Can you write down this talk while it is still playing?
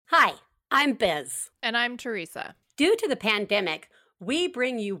Hi, I'm Biz. And I'm Teresa. Due to the pandemic, we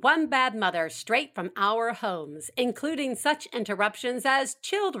bring you One Bad Mother straight from our homes, including such interruptions as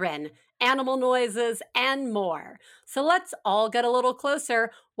children, animal noises, and more. So let's all get a little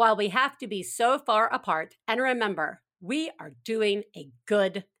closer while we have to be so far apart. And remember, we are doing a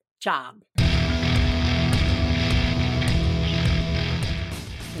good job.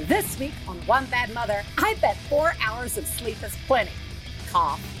 This week on One Bad Mother, I bet 4 hours of sleep is plenty.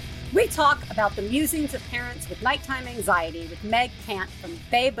 Cough. We talk about the musings of parents with nighttime anxiety with Meg Kant from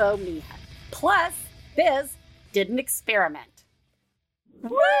Bebo Miha. Plus, Biz did an experiment.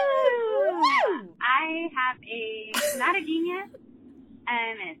 Woo! I have not a genius,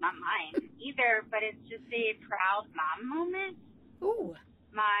 and it's not mine either, but it's just a proud mom moment. Ooh.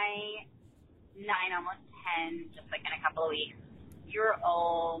 My 9, almost 10, just like in a couple of weeks,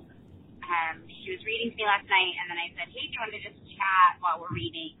 year-old, she was reading to me last night, and then I said, hey, do you want to just chat while we're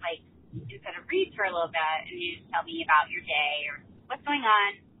reading, like, instead of read for a little bit, and you just tell me about your day or what's going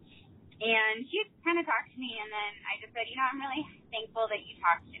on. And she kind of talked to me, and then I just said, I'm really thankful that you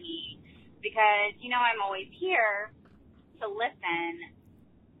talked to me because, I'm always here to listen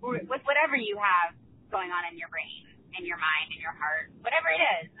with whatever you have going on in your brain, in your mind, in your heart, whatever it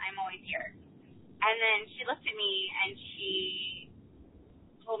is, I'm always here. And then she looked at me, and she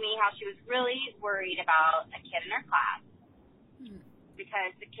told me how she was really worried about a kid in her class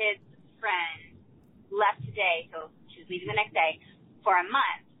because the kid's friend left today, so she's leaving the next day for a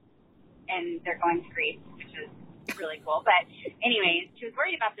month, and they're going to Greece, which is really cool. But anyways, she was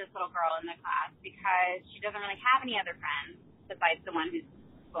worried about this little girl in the class because she doesn't really have any other friends besides the one who's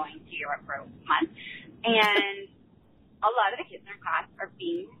going to Europe for a month, and a lot of the kids in her class are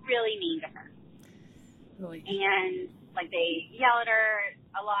being really mean to her. Really? And they yell at her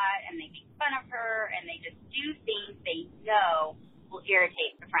a lot, and they make fun of her, and they just do things they know will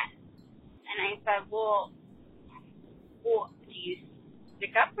irritate the friends. And I said, well, do you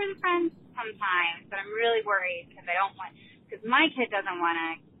stick up for the friends sometimes? But I'm really worried because my kid doesn't want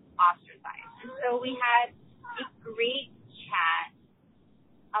to ostracize. And so we had a great chat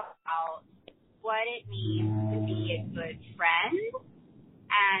about what it means to be a good friend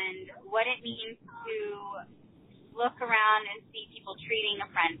and what it means to look around and see people treating a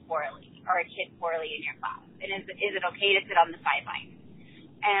friend poorly or a kid poorly in your class. And is it okay to sit on the sidelines?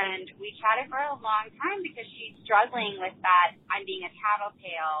 And we chatted for a long time because she's struggling with that I'm being a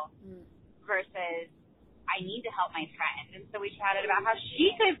tattletale versus I need to help my friend. And so we chatted about how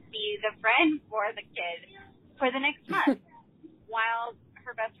she could be the friend for the kid for the next month while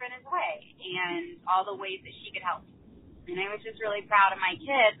her best friend is away and all the ways that she could help. And I was just really proud of my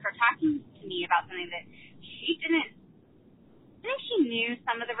kid for talking to me about something that she didn't. I think she knew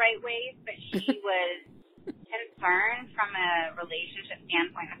some of the right ways, but she was concerned from a relationship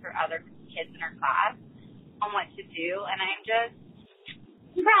standpoint with her other kids in her class on what to do. And I'm just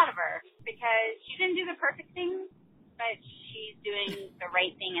proud of her because she didn't do the perfect thing, but she's doing the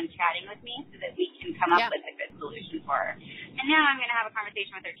right thing and chatting with me so that we can come up with a good solution for her. And now I'm going to have a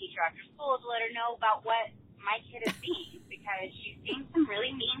conversation with her teacher after school to let her know about what my kid is seeing because she's seeing some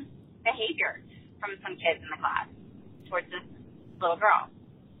really mean behavior from some kids in the class towards this little girl.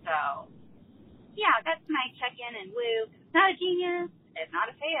 So, yeah, that's my check-in and woo. It's not a genius. It's not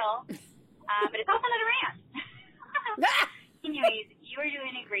a fail. But it's also not a rant. Anyways, you are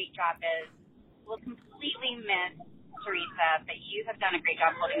doing a great job, Biz. We'll completely miss Teresa, but you have done a great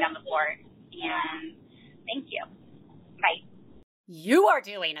job holding down the fort. And thank you. Bye. You are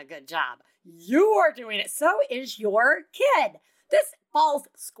doing a good job. You are doing it. So is your kid. This falls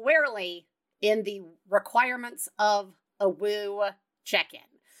squarely in the requirements of a woo check-in.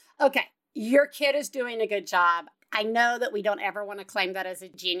 Okay, your kid is doing a good job. I know that we don't ever want to claim that as a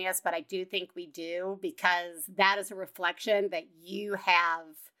genius, but I do think we do because that is a reflection that you have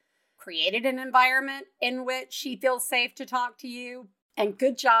created an environment in which she feels safe to talk to you. And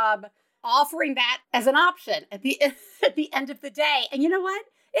good job offering that as an option at the end of the day. And you know what?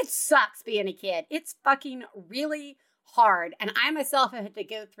 It sucks being a kid. It's fucking really hard. And I myself have had to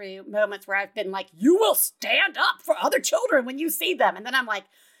go through moments where I've been like, you will stand up for other children when you see them. And then I'm like,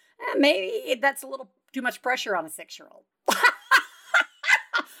 maybe that's a little too much pressure on a 6-year-old.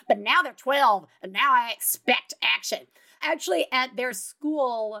 But now they're 12 and now I expect action. Actually, at their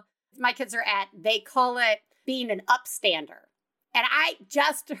school, my kids are at, they call it being an upstander. And I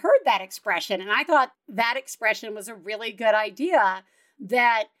just heard that expression and I thought that expression was a really good idea,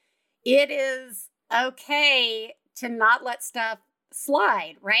 that it is okay to not let stuff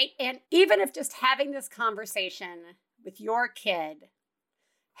slide, right? And even if just having this conversation with your kid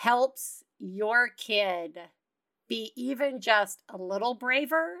helps your kid be even just a little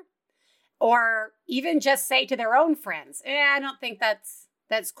braver, or even just say to their own friends, I don't think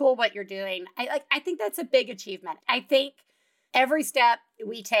that's cool what you're doing. I think that's a big achievement. I think every step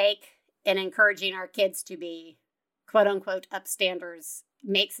we take in encouraging our kids to be quote unquote upstanders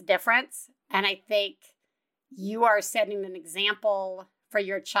makes a difference. And I think you are setting an example for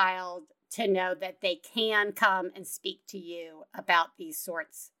your child to know that they can come and speak to you about these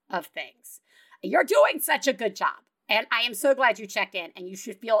sorts of things. You're doing such a good job. And I am so glad you checked in, and you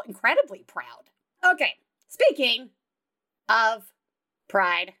should feel incredibly proud. Okay, speaking of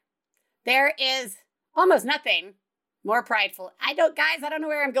pride, there is almost nothing more prideful. I don't know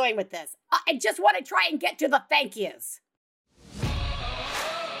where I'm going with this. I just want to try and get to the thank yous.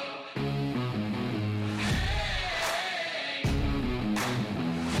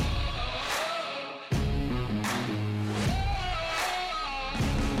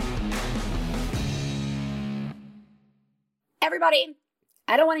 Everybody,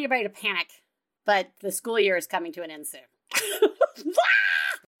 I don't want anybody to panic, but the school year is coming to an end soon.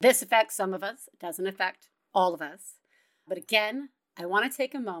 This affects some of us. It doesn't affect all of us. But again, I want to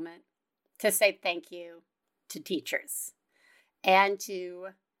take a moment to say thank you to teachers and to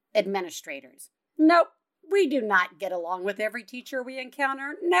administrators. Nope, we do not get along with every teacher we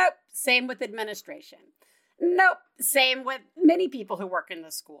encounter. Nope, same with administration. Nope, same with many people who work in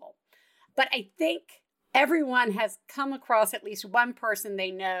the school. But I think everyone has come across at least one person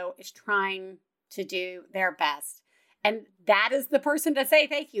they know is trying to do their best. And that is the person to say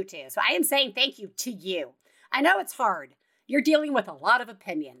thank you to. So I am saying thank you to you. I know it's hard. You're dealing with a lot of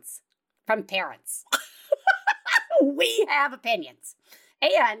opinions from parents. We have opinions.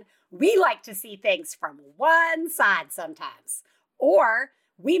 And we like to see things from one side sometimes. Or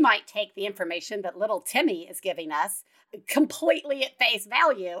we might take the information that little Timmy is giving us completely at face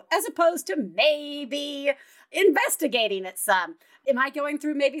value, as opposed to maybe investigating it some. Am I going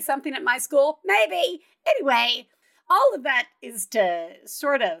through maybe something at my school? Maybe. Anyway, all of that is to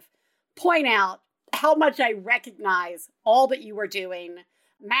sort of point out how much I recognize all that you are doing.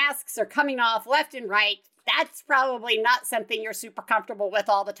 Masks are coming off left and right. That's probably not something you're super comfortable with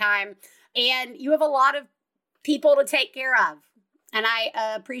all the time. And you have a lot of people to take care of. And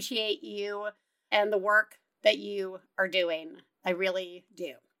I appreciate you and the work that you are doing. I really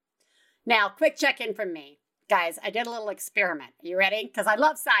do. Now, quick check-in from me. Guys, I did a little experiment. Are you ready? Because I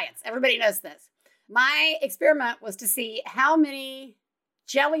love science. Everybody knows this. My experiment was to see how many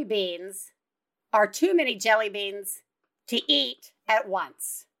jelly beans are too many jelly beans to eat at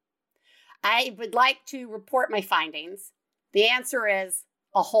once. I would like to report my findings. The answer is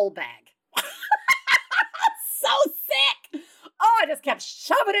a whole bag. So sick. Oh, I just kept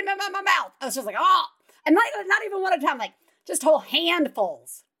shoving it in my mouth. I was just like, oh. And not even one at a time, like just whole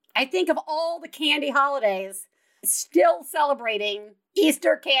handfuls. I think of all the candy holidays, still celebrating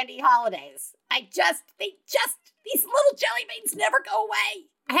Easter candy holidays. These little jelly beans never go away.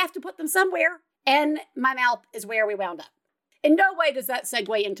 I have to put them somewhere. And my mouth is where we wound up. In no way does that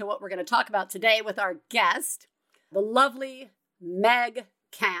segue into what we're going to talk about today with our guest, the lovely Meg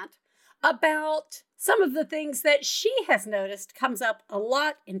Kant, about some of the things that she has noticed comes up a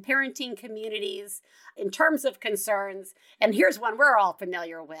lot in parenting communities in terms of concerns. And here's one we're all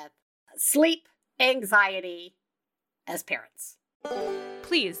familiar with: sleep anxiety as parents.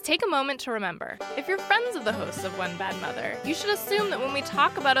 Please take a moment to remember, if you're friends of the hosts of One Bad Mother, you should assume that when we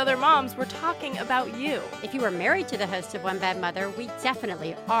talk about other moms, we're talking about you. If you are married to the hosts of One Bad Mother, we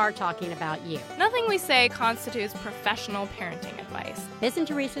definitely are talking about you. Nothing we say constitutes professional parenting advice. Biz and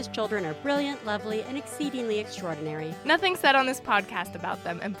Teresa's children are brilliant, lovely, and exceedingly extraordinary. Nothing said on this podcast about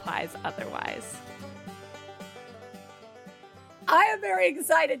them implies otherwise. I am very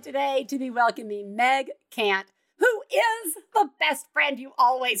excited today to be welcoming Meg Kant, who is the best friend you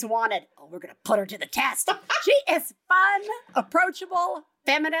always wanted. Oh, we're going to put her to the test. She is fun, approachable,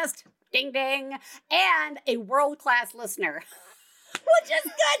 feminist, ding ding, and a world-class listener. Which is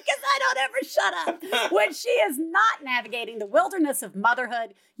good because I don't ever shut up. When she is not navigating the wilderness of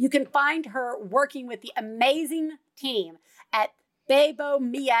motherhood, you can find her working with the amazing team at Bebo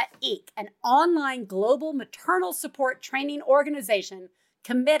Mia Eek, an online global maternal support training organization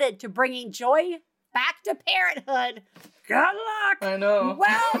committed to bringing joy back to parenthood. Good luck. I know.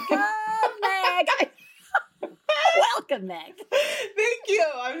 Welcome, Meg. Welcome, Meg. Thank you.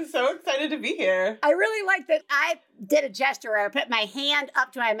 I'm so excited to be here. I really like that I did a gesture where I put my hand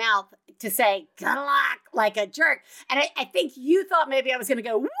up to my mouth to say good luck like a jerk. And I think you thought maybe I was going to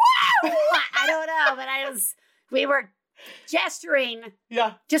go, woo! I don't know, but we were gesturing.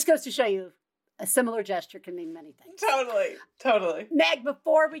 Yeah. Just goes to show you a similar gesture can mean many things. Totally. Meg,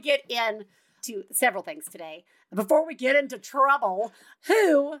 before we get in to several things today. Before we get into trouble,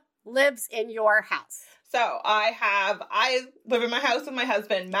 who lives in your house? So I live in my house with my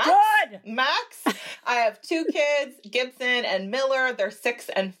husband, Max. Good! Max. I have 2 kids, Gibson and Miller. They're 6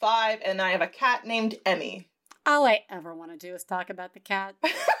 and 5. And I have a cat named Emmy. All I ever want to do is talk about the cat.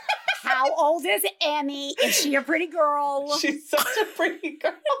 How old is Emmy? Is she a pretty girl? She's such a pretty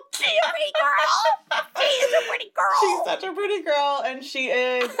girl. She's a pretty girl. She's a pretty girl. She's such a pretty girl, and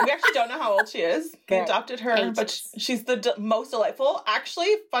we actually don't know how old she is. We Good. adopted her, Ages. but she's the most delightful.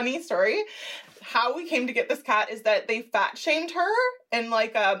 Actually, funny story, how we came to get this cat is that they fat shamed her in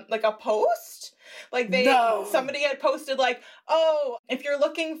like a post. Like somebody had posted like, oh, if you're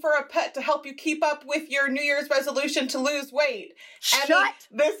looking for a pet to help you keep up with your New Year's resolution to lose weight,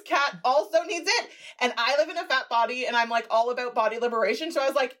 this cat also needs it. And I live in a fat body and I'm like all about body liberation. So I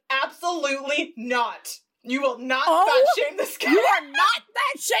was like, absolutely not. You will not fat shame this cat. You are not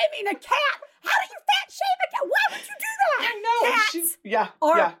fat shaming a cat. How do you fat shame a cat? Why would you do that? I know. Cats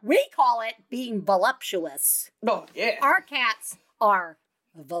or we call it being voluptuous. Oh, yeah. Our cats are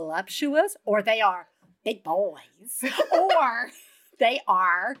voluptuous, or they are big boys, or they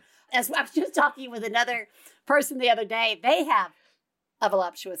are, as I was just talking with another person the other day, they have a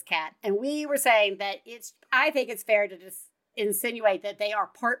voluptuous cat. And we were saying that I think it's fair to just insinuate that they are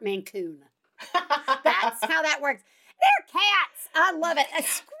part Mancoon. That's how that works. They're cats. I love it.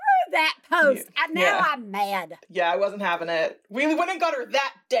 Screw that post. Now I'm mad. Yeah, I wasn't having it. We went and got her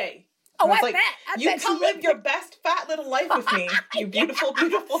that day. Oh, I bet. I you bet come live your best fat little life with me, you beautiful,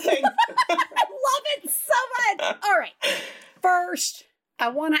 beautiful thing. I love it so much. All right. First, I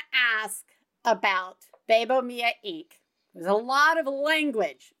want to ask about Bebo Mia Inc. There's a lot of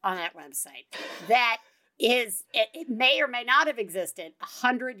language on that website that it may or may not have existed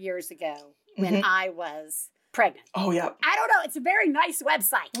 100 years ago when I was pregnant. Oh, yeah. I don't know. It's a very nice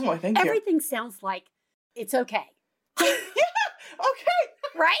website. Oh, thank you. Everything sounds like it's okay. Yeah, okay.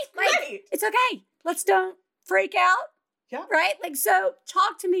 Right? Like, Great. it's okay. Let's don't freak out. Yeah. Right? Like, so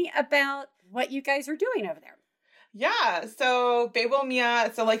talk to me about what you guys are doing over there. Yeah, so Bebo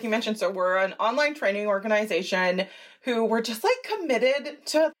Mia, so like you mentioned, so we're an online training organization who we're just like committed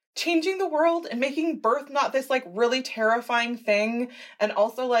to changing the world and making birth not this like really terrifying thing. And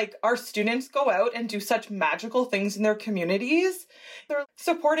also like our students go out and do such magical things in their communities. They're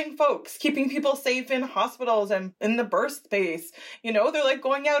supporting folks, keeping people safe in hospitals and in the birth space. You know, they're like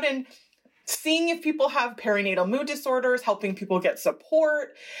going out and seeing if people have perinatal mood disorders, helping people get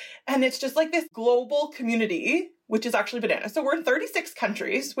support. And it's just like this global community, which is actually bananas. So we're in 36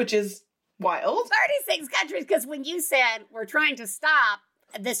 countries, which is wild. 36 countries, because when you said we're trying to stop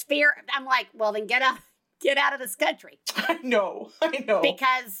this fear, I'm like, well, then get out of this country. I know.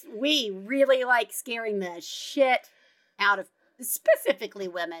 Because we really like scaring the shit out of specifically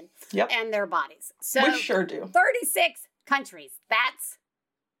women and their bodies. So we sure do. 36 countries. That's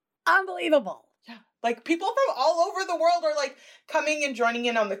unbelievable. Yeah. Like people from all over the world are like coming and joining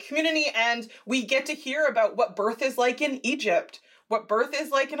in on the community, and we get to hear about what birth is like in Egypt, what birth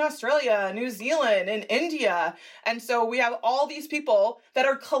is like in Australia, New Zealand, and India. And so we have all these people that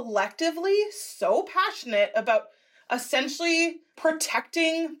are collectively so passionate about essentially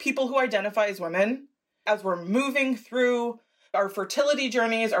protecting people who identify as women as we're moving through our fertility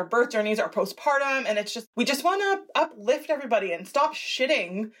journeys, our birth journeys, our postpartum. And it's just, we just want to uplift everybody and stop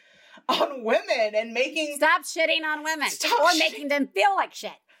shitting on women and Stop shitting on women. Making them feel like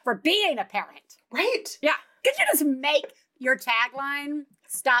shit for being a parent. Right. Yeah. Could you just make your tagline,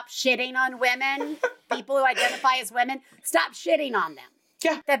 stop shitting on women, people who identify as women, stop shitting on them?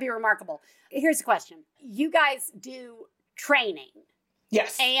 Yeah. That'd be remarkable. Here's a question. You guys do training.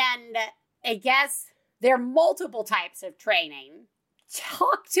 Yes. And I guess there are multiple types of training.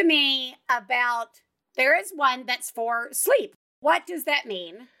 Talk to me about, there is one that's for sleep. What does that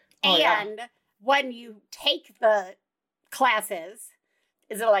mean? When you take the classes,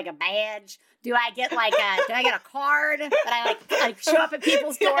 is it like a badge? Do I get a card that I like show up at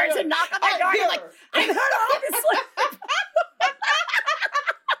people's doors and knock on their door and like, I'm here to help you sleep?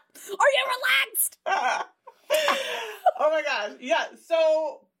 Are you relaxed? Oh my gosh. Yeah.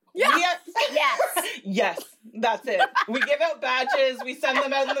 So yes. Yes. That's it. We give out badges. We send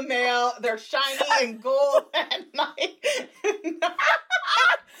them out in the mail. They're shiny and gold at night.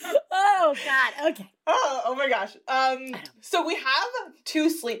 Oh God. Okay. Oh my gosh. So we have 2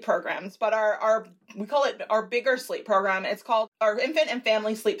 sleep programs, but we call it our bigger sleep program. It's called our Infant and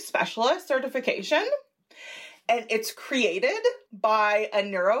Family Sleep Specialist Certification. And it's created by a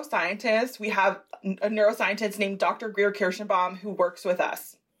neuroscientist. We have a neuroscientist named Dr. Greer Kirschenbaum who works with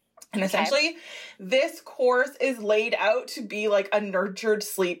us. And essentially, this course is laid out to be like a nurtured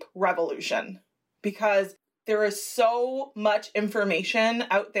sleep revolution because there is so much information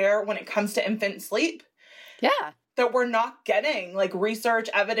out there when it comes to infant sleep. Yeah. That we're not getting, like research,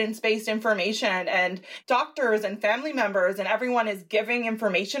 evidence-based information, and doctors and family members and everyone is giving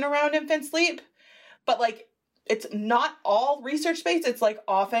information around infant sleep. But like, it's not all research-based. It's like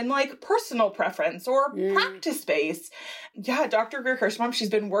often like personal preference or practice-based. Yeah, Dr. Greer Kirschbaum, she's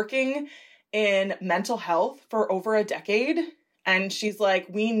been working in mental health for over a decade. And she's like,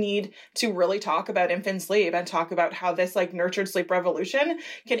 we need to really talk about infant sleep and talk about how this like nurtured sleep revolution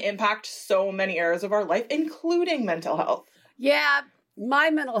can impact so many areas of our life, including mental health. Yeah, my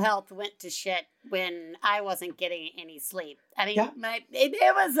mental health went to shit when I wasn't getting any sleep. I mean,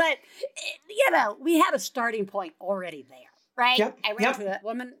 it was we had a starting point already there, right? Yep. I ran into a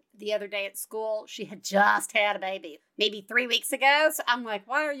woman the other day at school. She had just had a baby, maybe 3 weeks ago. So I'm like,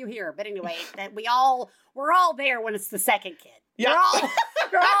 why are you here? But anyway, that we're all there when it's the second kid. Yeah.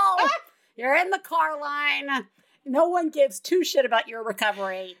 You're in the car line. No one gives two shit about your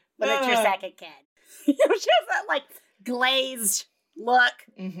recovery when it's your second kid. She has that like glazed look,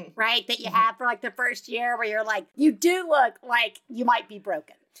 right, that you have for like the first year where you're like, you do look like you might be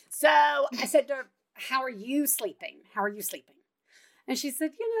broken. So I said to her, how are you sleeping? And she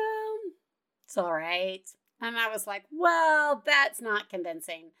said, it's all right. And I was like, well, that's not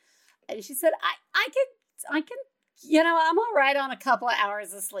convincing. And she said, I can, I'm all right on a couple of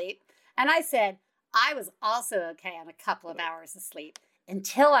hours of sleep. And I said, I was also okay on a couple of hours of sleep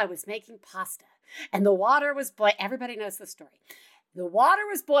until I was making pasta. And the water was boiling. Everybody knows the story. The water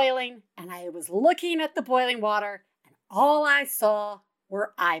was boiling, and I was looking at the boiling water, and all I saw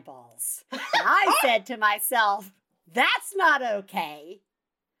were eyeballs. And I said to myself, that's not okay.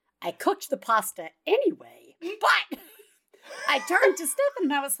 I cooked the pasta anyway. But I turned to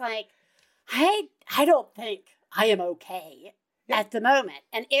Stephen, and I was like, I don't think I am okay at the moment.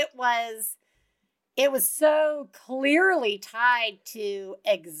 And it was so clearly tied to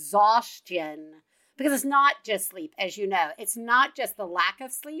exhaustion because it's not just sleep, as you know. It's not just the lack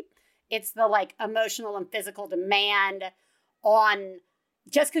of sleep. It's the like emotional and physical demand on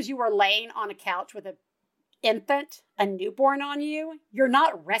just because you were laying on a couch with an infant, a newborn on you, you're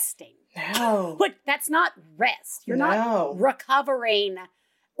not resting. No. Look, that's not rest. You're not recovering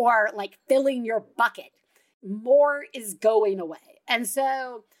or like filling your bucket. More is going away. And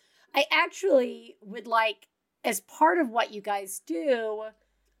so I actually would like, as part of what you guys do,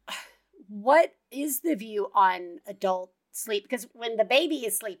 what is the view on adult sleep? Because when the baby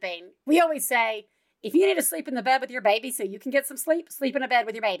is sleeping, we always say, if you need to sleep in the bed with your baby so you can get some sleep, sleep in a bed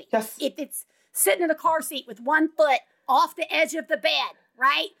with your baby. Yes. If it's sitting in a car seat with one foot off the edge of the bed,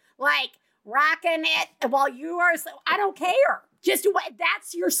 right? Like rocking it while you are, I don't care. Just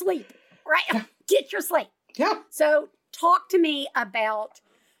that's your sleep, right? Get your sleep. Yeah. So talk to me about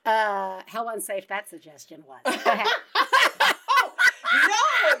how unsafe that suggestion was. Go ahead.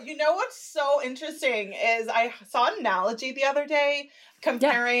 No, you know what's so interesting is I saw an analogy the other day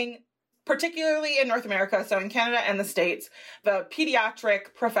comparing, particularly in North America, so in Canada and the States, the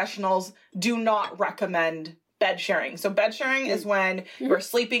pediatric professionals do not recommend bed sharing. So bed sharing is when you're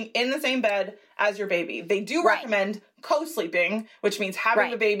sleeping in the same bed as your baby. They do recommend co-sleeping, which means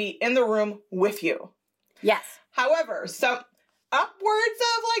having the baby in the room with you. Yes. However, upwards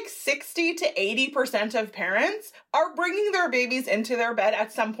of like 60 to 80% of parents are bringing their babies into their bed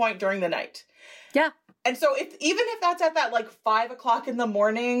at some point during the night. Yeah. And so even if that's at that like 5 o'clock in the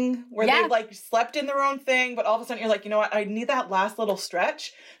morning where they've like slept in their own thing, but all of a sudden you're like, you know what, I need that last little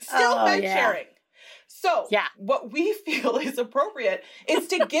stretch. Still bed sharing. So what we feel is appropriate is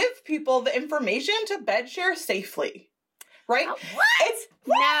to give people the information to bed share safely. Right? What?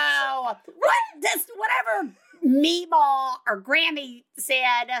 No. What? Just whatever Meemaw or Grammy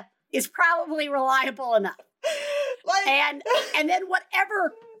said is probably reliable enough. And then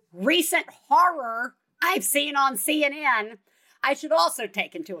whatever recent horror I've seen on CNN, I should also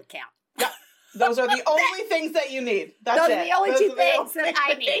take into account. Yeah. Those are the only things that you need. Those are the only two things that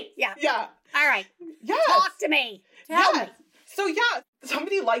I need. Yeah. Yeah. All right. Yes. Talk to me. Tell me. So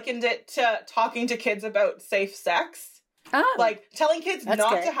somebody likened it to talking to kids about safe sex. Oh. Like telling kids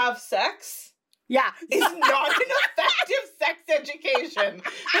not to have sex. Yeah. Is not an effective sex education.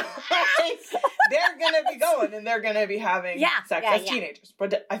 Like, they're going to be going and they're going to be having sex as teenagers.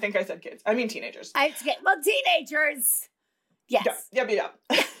 But I think I said kids. I mean teenagers. Well, teenagers. Yes. Yeah.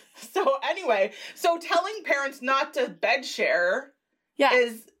 So anyway, telling parents not to bed share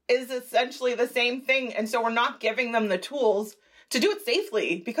is essentially the same thing. And so we're not giving them the tools to do it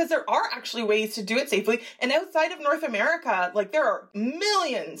safely, because there are actually ways to do it safely. And outside of North America, like there are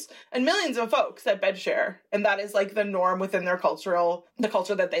millions and millions of folks that bed share. And that is like the norm within the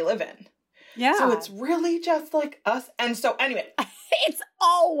culture that they live in. Yeah. So it's really just like us. And so anyway. It's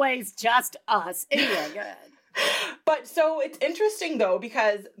always just us. Anyway, good. But so it's interesting though,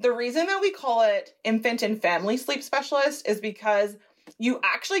 because the reason that we call it infant and family sleep specialist is because you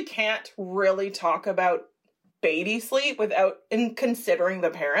actually can't really talk about baby sleep without considering the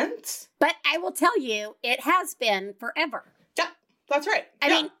parents. But I will tell you, it has been forever. Yeah, that's right. I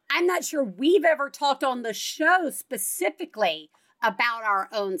mean, I'm not sure we've ever talked on the show specifically about our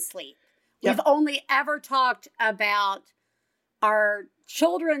own sleep. Yep. We've only ever talked about our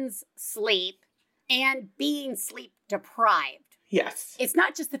children's sleep and being sleep deprived. Yes. It's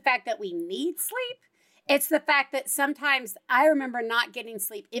not just the fact that we need sleep. It's the fact that sometimes I remember not getting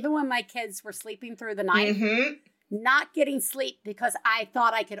sleep, even when my kids were sleeping through the night, not getting sleep because I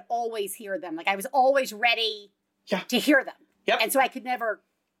thought I could always hear them. Like I was always ready to hear them. Yep. And so I could never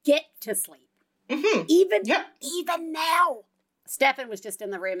get to sleep. Mm-hmm. Even now. Stefan was just in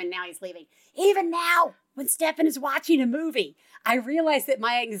the room and now he's leaving. Even now, when Stefan is watching a movie, I realize that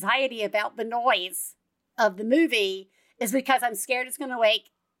my anxiety about the noise of the movie is because I'm scared it's going to wake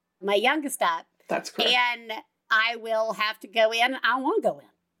my youngest up. That's correct. And I will have to go in. I want to go in.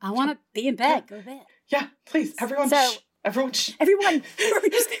 I want to be in bed. Go to bed. Yeah, please. Everyone, Everyone, just be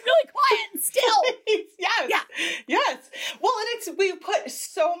really quiet and still. Yes. Yeah. Yes. Well, and we put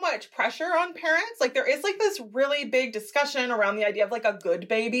so much pressure on parents. Like there is like this really big discussion around the idea of like a good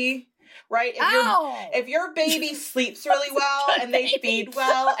baby, right? If your baby sleeps really well and they feed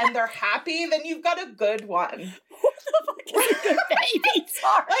well and they're happy, then you've got a good one. What the fuck is a good baby?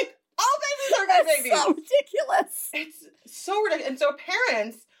 Sorry. Like all babies are good babies. So ridiculous. It's so ridiculous. And so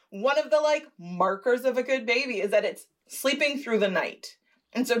parents, one of the like markers of a good baby is that it's sleeping through the night.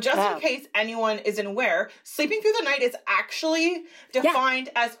 And so just in case anyone isn't aware, sleeping through the night is actually defined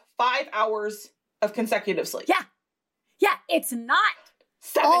as 5 hours of consecutive sleep. Yeah. Yeah. It's not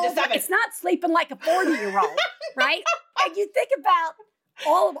 7 to 7. It's not sleeping like a 40-year-old, right? And you think about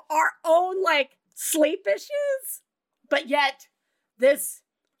all of our own like sleep issues, but yet this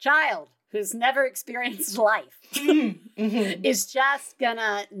child who's never experienced life is just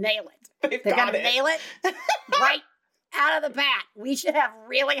gonna nail it. They're gonna nail it right out of the bat. We should have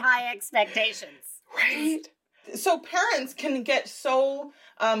really high expectations. Right. So parents can get so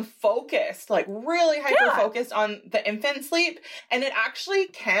focused, like really hyper-focused on the infant sleep, and it actually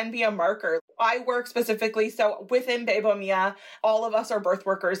can be a marker. I work specifically, so within Bebo Mia, all of us are birth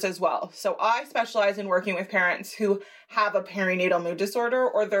workers as well. So I specialize in working with parents who have a perinatal mood disorder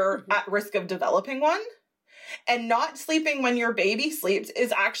or they're at risk of developing one. And not sleeping when your baby sleeps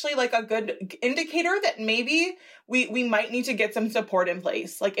is actually like a good indicator that maybe we might need to get some support in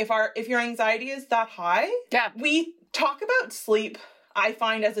place. Like if your anxiety is that high, we talk about sleep, I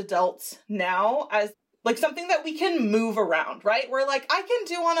find as adults now as like something that we can move around, right? We're like, I can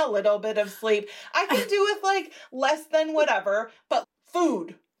do on a little bit of sleep. I can do with like less than whatever, but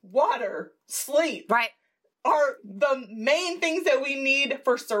food, water, sleep are the main things that we need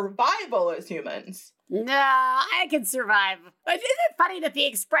for survival as humans. No, I can survive. But isn't it funny that the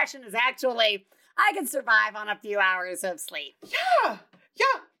expression is actually, I can survive on a few hours of sleep? Yeah.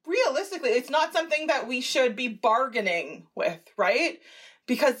 Realistically, it's not something that we should be bargaining with, right?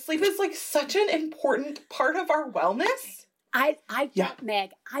 Because sleep is like such an important part of our wellness. Meg,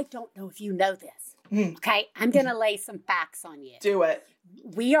 I don't know if you know this. Okay, I'm going to lay some facts on you. Do it.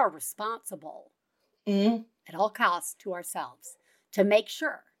 We are responsible at all costs to ourselves to make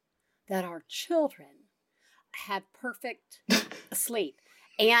sure that our children have perfect sleep.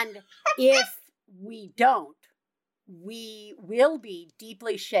 And if we don't, we will be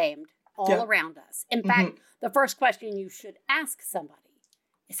deeply shamed all around us. In fact, the first question you should ask somebody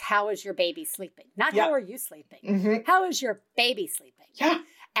is, how is your baby sleeping? Not how are you sleeping? How is your baby sleeping? Yeah.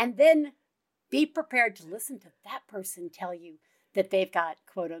 And then be prepared to listen to that person tell you that they've got,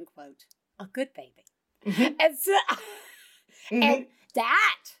 quote unquote, a good baby. And so, and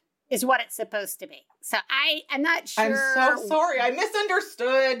that is what it's supposed to be. So I'm not sure. I'm so sorry. I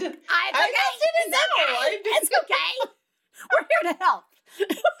misunderstood. I didn't know. It's okay. We're here to help.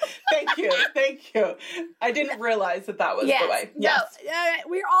 Thank you. I didn't realize that was the way. Yes. No,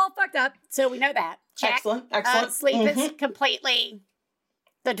 we're all fucked up, so we know that. Check. Excellent. Sleep is completely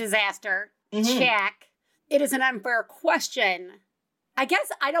the disaster. Check. It is an unfair question. I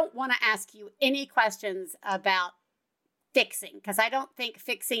guess I don't want to ask you any questions about fixing, because I don't think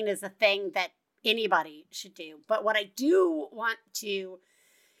fixing is a thing that anybody should do. But what I do want to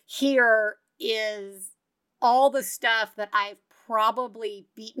hear is all the stuff that I've probably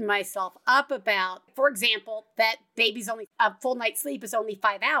beaten myself up about, for example, that baby's only a full night's sleep is only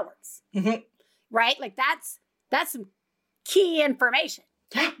 5 hours, right? Like that's some key information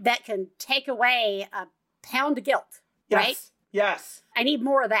that can take away a pound of guilt, right? Yes. I need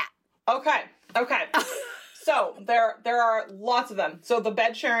more of that. Okay. So there are lots of them. So the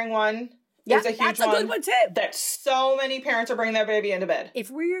bed sharing one is a huge that's a good one too. That so many parents are bringing their baby into bed. If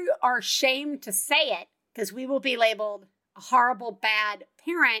we are ashamed to say it, because we will be labeled a horrible, bad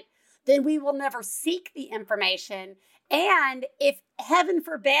parent, then we will never seek the information. And if, heaven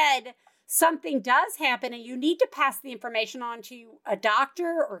forbid, something does happen and you need to pass the information on to a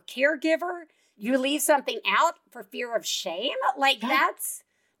doctor or caregiver, you leave something out for fear of shame. Like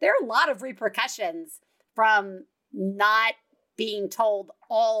there are a lot of repercussions from not being told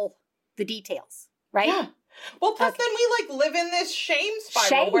all the details, right? Yeah. Well, plus then we live in this shame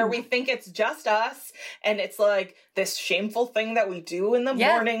spiral where we think it's just us, and it's like this shameful thing that we do in the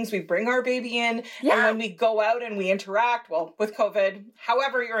mornings. We bring our baby in, and when we go out and we interact, well, with COVID,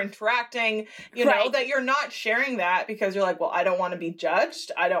 however you're interacting, you know, that you're not sharing that because you're like, well, I don't want to be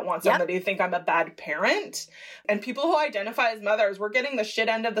judged. I don't want somebody to think I'm a bad parent. And people who identify as mothers, we're getting the shit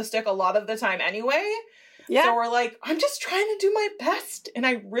end of the stick a lot of the time anyway. Yeah. So we're like, I'm just trying to do my best, and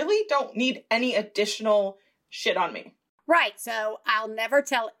I really don't need any additional shit on me. Right. So I'll never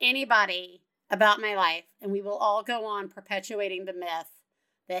tell anybody about my life, and we will all go on perpetuating the myth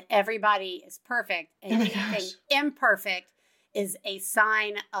that everybody is perfect, and anything imperfect is a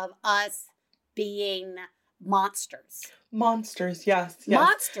sign of us being monsters. Monsters, yes.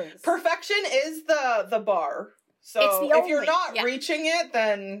 Monsters. Perfection is the bar. So if you're not reaching it,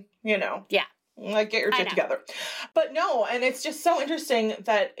 then, you know. Yeah. Like, get your shit together. But no, and it's just so interesting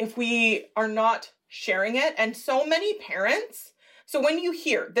that if we are not sharing it, and so many parents, so when you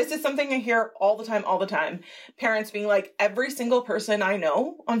hear, this is something I hear all the time, parents being like, every single person I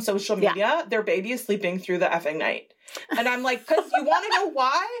know on social media, their baby is sleeping through the effing night. And I'm like, because you want to know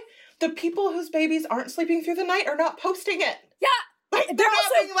why? The people whose babies aren't sleeping through the night are not posting it. Yeah. Like, they're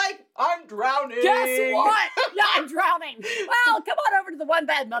not being like, I'm drowning. Guess what? Yeah, I'm drowning. Well, come on over to the One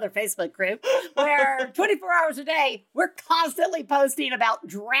Bad Mother Facebook group where 24 hours a day, we're constantly posting about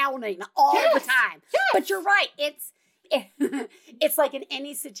drowning all the time. Yes. But you're right. It's like in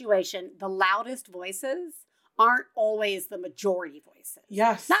any situation, the loudest voices aren't always the majority voices.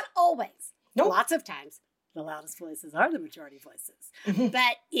 Yes. Not always. Nope. Lots of times, the loudest voices are the majority voices.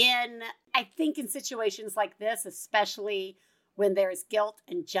 But I think in situations like this, especially when there's guilt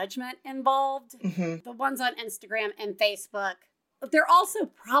and judgment involved, the ones on Instagram and Facebook, they're also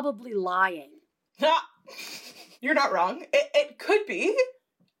probably lying. You're not wrong. It could be.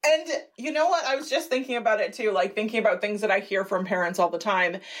 And you know what? I was just thinking about it too, like thinking about things that I hear from parents all the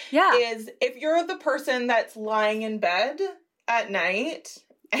time. Yeah. Is if you're the person that's lying in bed at night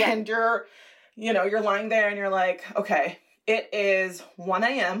and you're lying there and you're like, okay, it is 1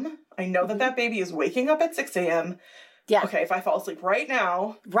 a.m. I know that baby is waking up at 6 a.m. Yeah. Okay, if I fall asleep right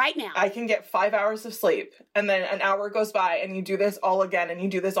now, I can get 5 hours of sleep. And then an hour goes by and you do this all again and you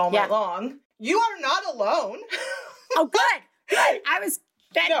do this all night long. You are not alone. Oh, good.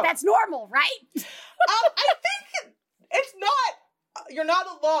 That's normal, right? I think it's not, you're not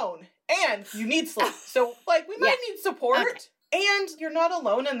alone and you need sleep. So like we might need support. Okay. And you're not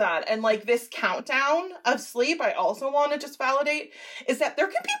alone in that. And like this countdown of sleep, I also want to just validate, is that there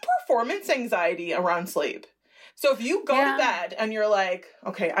can be performance anxiety around sleep. So if you go to bed and you're like,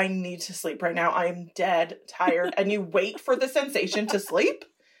 okay, I need to sleep right now. I am dead tired. And you wait for the sensation to sleep.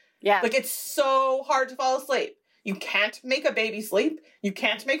 Yeah. Like it's so hard to fall asleep. You can't make a baby sleep. You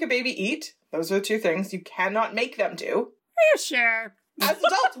can't make a baby eat. Those are the two things you cannot make them do. Yeah, sure. As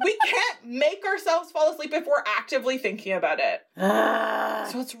adults, we can't make ourselves fall asleep if we're actively thinking about it.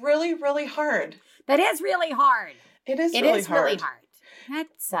 So it's really, really hard. That is really hard. It is really hard. That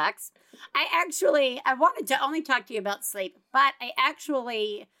sucks. I wanted to only talk to you about sleep, but I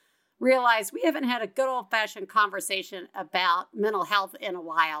actually realized we haven't had a good old-fashioned conversation about mental health in a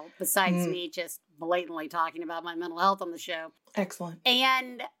while, besides me just blatantly talking about my mental health on the show. Excellent.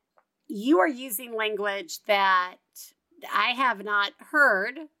 And you are using language that I have not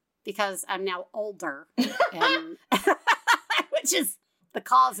heard because I'm now older, and which is the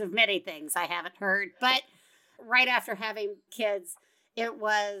cause of many things I haven't heard. But right after having kids, it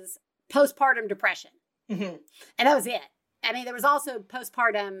was postpartum depression. And that was it. I mean, there was also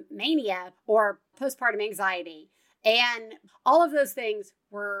postpartum mania or postpartum anxiety. And all of those things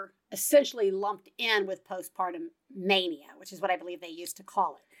were essentially lumped in with postpartum mania, which is what I believe they used to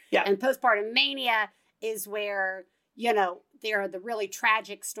call it. Yeah. And postpartum mania is where, there are the really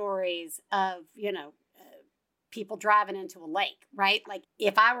tragic stories of, people driving into a lake, right? Like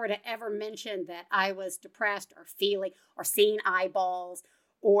if I were to ever mention that I was depressed or feeling or seeing eyeballs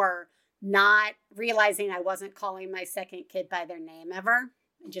or not realizing I wasn't calling my second kid by their name ever,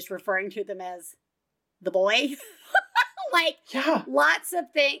 and just referring to them as the boy, like lots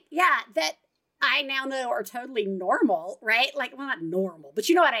of things, that I now know are totally normal, right? Like, well, not normal, but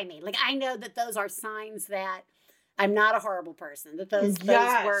you know what I mean? Like, I know that those are signs that I'm not a horrible person, that those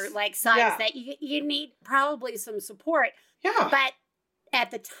were like signs that you need probably some support. Yeah. But at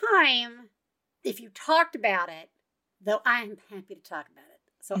the time, if you talked about it, though I'm happy to talk about it.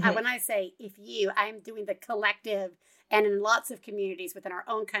 So when I say I'm doing the collective, and in lots of communities within our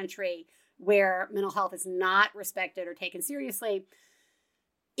own country where mental health is not respected or taken seriously,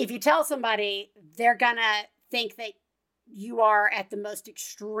 if you tell somebody, they're going to think that you are at the most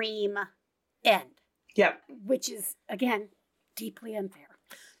extreme end. Yep. Which is, again, deeply unfair.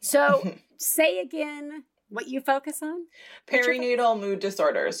 So say again what you focus on. Perinatal mood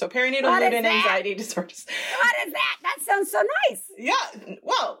disorders. So perinatal mood and anxiety disorders. What is that? That sounds so nice. Yeah.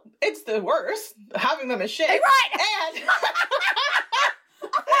 Well, it's the worst. Having them is shit. Right. And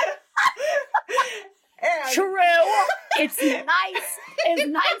true. It's nice. It's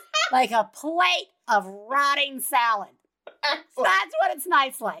nice like a plate of rotting salad. Excellent. That's what it's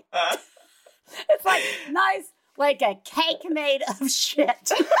nice like. It's like nice, like a cake made of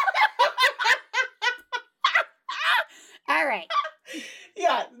shit. All right.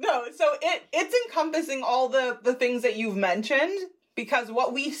 Yeah, no, so it's encompassing all the things that you've mentioned, because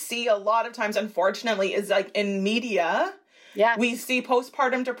what we see a lot of times, unfortunately, is like in media, we see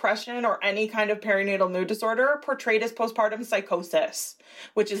postpartum depression or any kind of perinatal mood disorder portrayed as postpartum psychosis,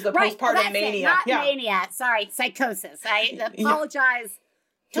 which is the postpartum mania. Not mania. Sorry, psychosis. I apologize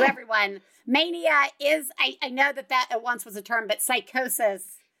to everyone. Mania is, I know that at once was a term, but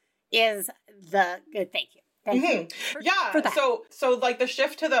psychosis is the good. Thank you. Thank you. For that. So like the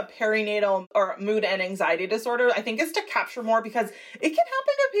shift to the perinatal or mood and anxiety disorder, I think is to capture more, because it can happen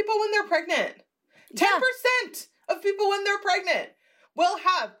to people when they're pregnant. 10% of people when they're pregnant will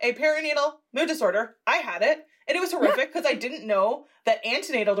have a perinatal mood disorder. I had it, and it was horrific because I didn't know that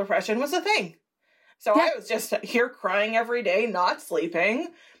antenatal depression was a thing. So I was just here crying every day, not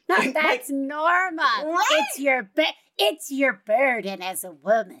sleeping. No, that's normal. Right? It's your burden as a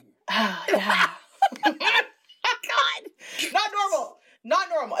woman. Oh, yeah. God. Not normal. Not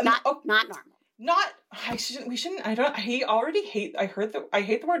normal. Not normal. I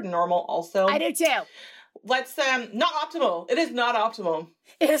hate the word normal also. I do too. Let's, not optimal. It is not optimal.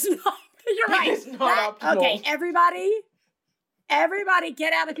 It is not. You're right. It is not optimal. Okay, everybody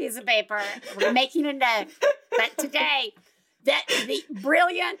get out a piece of paper. We're making a note that today, that the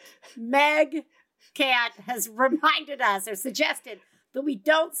brilliant Meg Kant has reminded us or suggested that we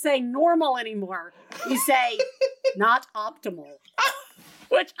don't say normal anymore. We say not optimal,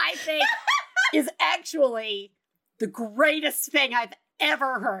 which I think is actually the greatest thing I've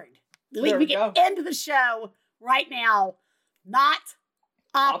ever heard. We can end the show right now. Not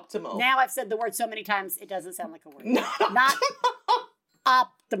optimal. Now I've said the word so many times, it doesn't sound like a word. Not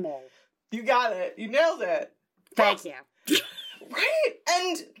optimal. You got it. You nailed it. Thank you. Right.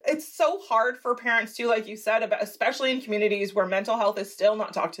 And it's so hard for parents too, like you said, about, especially in communities where mental health is still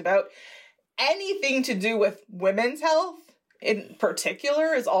not talked about. Anything to do with women's health in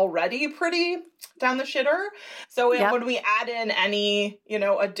particular is already pretty down the shitter. So when we add in any,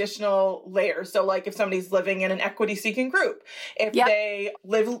 additional layers, so like if somebody's living in an equity seeking group, if they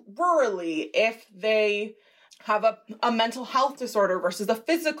live rurally, if they have a mental health disorder versus a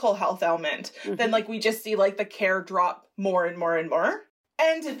physical health ailment, then like we just see like the care drop more and more and more.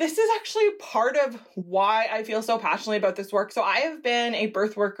 And this is actually part of why I feel so passionately about this work. So I have been a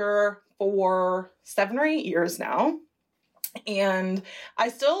birth worker for 7 or 8 years now, and I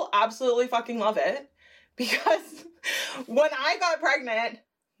still absolutely fucking love it, because when I got pregnant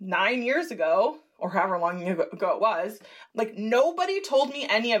 9 years ago, or however long ago it was, like nobody told me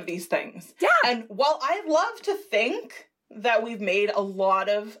any of these things. Yeah. And while I love to think that we've made a lot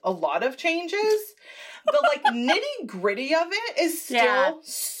of changes, the like nitty gritty of it is still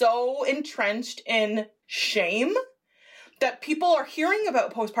so entrenched in shame that people are hearing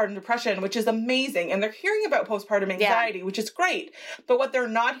about postpartum depression, which is amazing. And they're hearing about postpartum anxiety, which is great. But what they're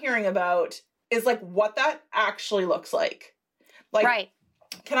not hearing about is like what that actually looks like. Like,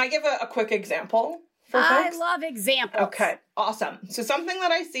 can I give a quick example for folks? I love examples. Okay, awesome. So something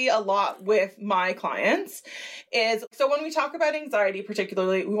that I see a lot with my clients is, so when we talk about anxiety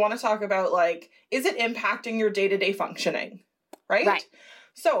particularly, we want to talk about like, is it impacting your day-to-day functioning, right?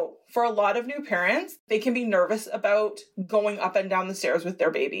 So for a lot of new parents, they can be nervous about going up and down the stairs with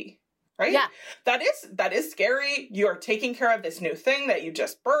their baby, right? Yeah. That is scary. You're taking care of this new thing that you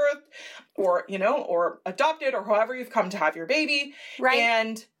just birthed or, or adopted or however you've come to have your baby. Right.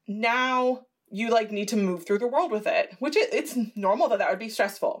 And now you like need to move through the world with it, which it's normal that would be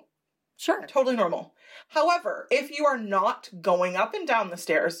stressful. Sure. Totally normal. However, if you are not going up and down the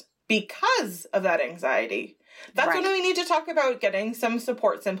stairs because of that anxiety, that's Right. when we need to talk about getting some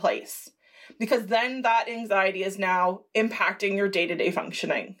supports in place, because then that anxiety is now impacting your day-to-day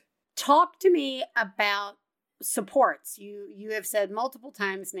functioning. Talk to me about supports. You have said multiple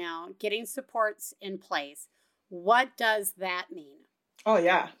times now, getting supports in place. What does that mean? Oh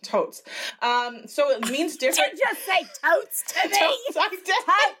yeah, totes. So it means different. Did you just say totes to me? Totes, I did.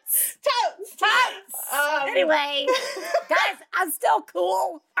 Totes. Totes. Totes. Anyway, guys, I'm still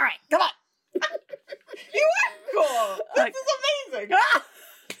cool. All right, come on. You are cool. This is amazing.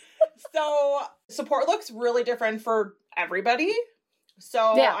 So support looks really different for everybody.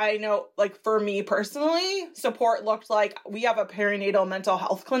 So Yeah. I know, like for me personally, support looked like we have a perinatal mental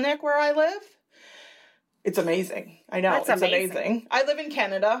health clinic where I live. It's amazing. I know. That's it's amazing. I live in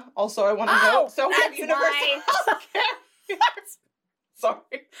Canada. Also, I want to note. So we have that's universal why. healthcare.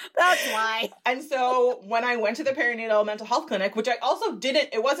 Sorry. That's why. And so when I went to the perinatal mental health clinic, which I also didn't,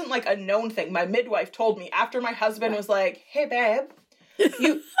 it wasn't like a known thing. My midwife told me after my husband was like, hey, babe,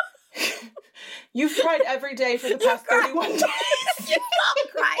 you've cried every day for the past 31 days. Stop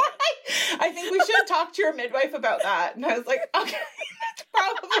crying. I think we should talk to your midwife about that. And I was like, okay, that's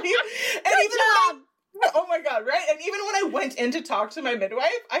probably. Oh my God, right? And even when I went in to talk to my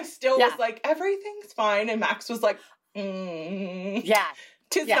midwife, I still was like, everything's fine. And Max was like, Yeah.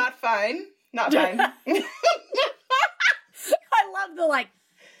 tis not fine. Not fine. I love the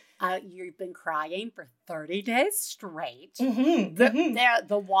you've been crying for 30 days straight.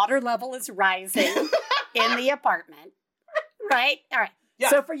 The water level is rising in the apartment. Right? All right. Yeah.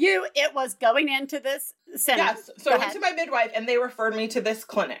 So for you, it was going into this center. Yes. So I went to my midwife and they referred me to this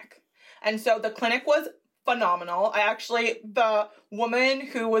clinic. And so the clinic was phenomenal. The woman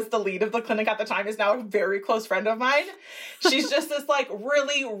who was the lead of the clinic at the time is now a very close friend of mine. She's just this like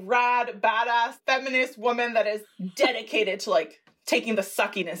really rad, badass feminist woman that is dedicated to like taking the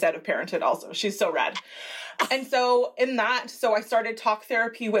suckiness out of parenthood also. She's so rad. And so I started talk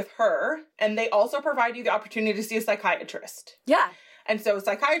therapy with her, and they also provide you the opportunity to see a psychiatrist. Yeah. And so a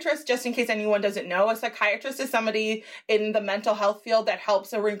psychiatrist, just in case anyone doesn't know, a psychiatrist is somebody in the mental health field that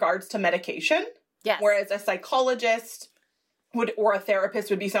helps in regards to medication. Yes. Whereas a psychologist or a therapist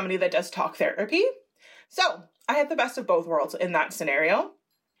would be somebody that does talk therapy. So I had the best of both worlds in that scenario.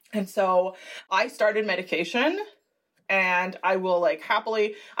 And so I started medication, and I will like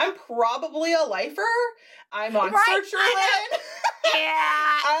happily, I'm probably a lifer. I'm on sertraline.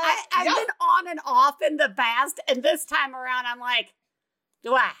 I've been on and off in the past, and this time around I'm like,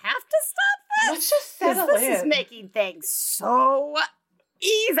 do I have to stop this? Let's just settle this in. Is making things so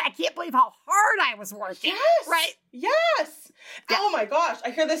easy. I can't believe how hard I was working. Yes. Right? Yes. Yeah. Oh my gosh. I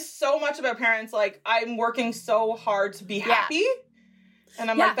hear this so much about parents. Like, I'm working so hard to be happy.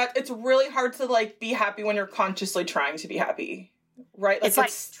 And I'm like, that it's really hard to like be happy when you're consciously trying to be happy. Right? Like, it's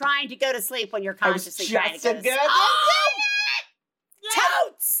like trying to go to sleep when you're consciously trying to go to sleep.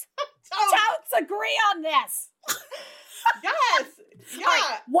 Totes! Totes agree on this. Yes. Yeah. All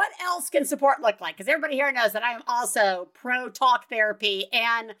right, what else can support look like? Because everybody here knows that I am also pro talk therapy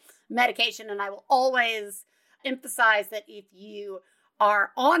and medication, and I will always emphasize that if you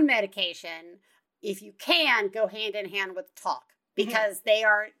are on medication, if you can, go hand in hand with talk, because they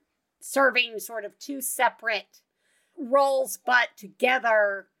are serving sort of two separate roles, but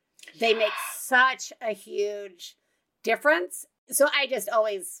together they make such a huge difference. So I just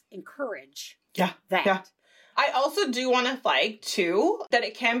always encourage that. Yeah. I also do want to flag too that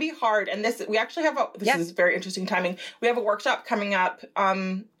it can be hard, and we actually have this is very interesting timing. We have a workshop coming up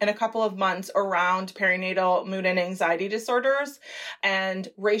in a couple of months around perinatal mood and anxiety disorders and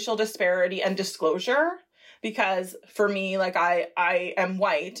racial disparity and disclosure. Because for me, like I am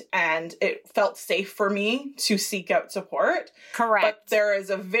white, and it felt safe for me to seek out support. Correct. But there is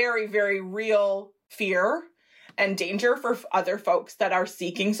a very, very real fear and danger for other folks that are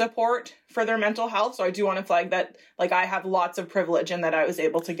seeking support for their mental health. So I do want to flag that, like, I have lots of privilege in that I was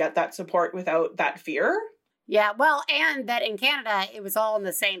able to get that support without that fear. Yeah, well, and that in Canada, it was all in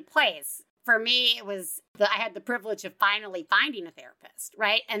the same place. For me, it was, I had the privilege of finally finding a therapist,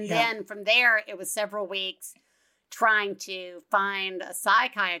 right? And then from there, it was several weeks trying to find a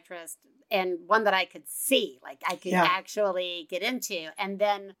psychiatrist, and one that I could see, like I could actually get into. And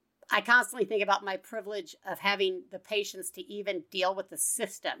then I constantly think about my privilege of having the patience to even deal with the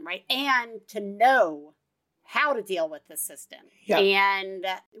system, right? And to know how to deal with the system. Yeah. And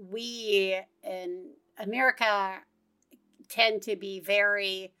we in America tend to be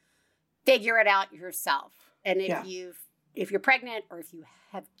very figure it out yourself. And if you're pregnant or if you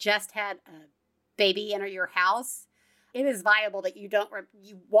have just had a baby enter your house, it is viable that you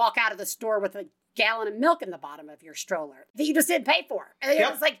walk out of the store with a gallon of milk in the bottom of your stroller that you just didn't pay for. And it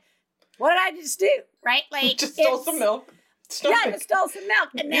was like, what did I just do? Right? Like, just stole some milk. Just stole some milk.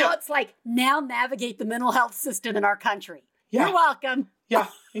 And now it's like, now navigate the mental health system in our country. Yeah. You're welcome. Yeah.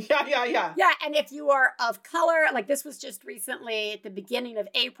 Yeah. And if you are of color, like this was just recently at the beginning of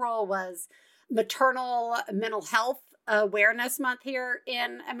April was Maternal Mental Health Awareness Month here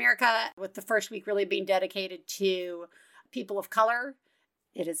in America, with the first week really being dedicated to people of color.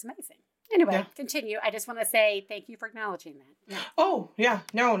 It is amazing. Anyway, continue. I just want to say thank you for acknowledging that. Yeah. Oh, yeah.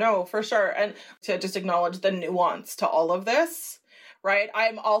 No, for sure. And to just acknowledge the nuance to all of this, right?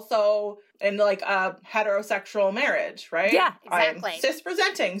 I'm also in like a heterosexual marriage, right? Yeah, exactly. I'm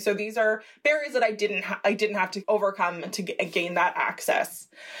cis-presenting. So these are barriers that I didn't have to overcome to gain that access.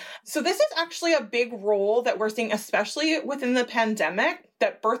 So this is actually a big role that we're seeing, especially within the pandemic,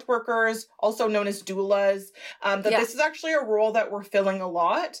 that birth workers, also known as doulas, this is actually a role that we're filling a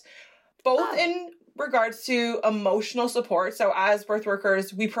lot, both in regards to emotional support. So as birth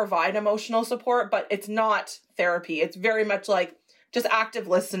workers, we provide emotional support, but it's not therapy. It's very much like just active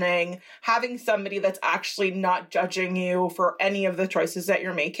listening, having somebody that's actually not judging you for any of the choices that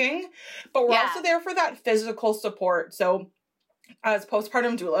you're making. But we're also there for that physical support. So as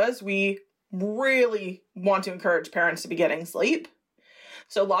postpartum doulas, we really want to encourage parents to be getting sleep.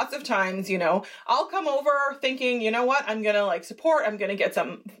 So lots of times, I'll come over thinking, you know what, I'm going to like support, I'm going to get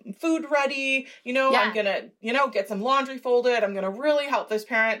some food ready, I'm going to, get some laundry folded, I'm going to really help this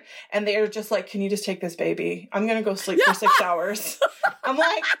parent. And they're just like, can you just take this baby? I'm going to go sleep for 6 hours. I'm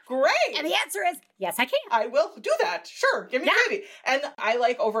like, great. And the answer is, yes, I can. I will do that. Sure. Give me the baby. And I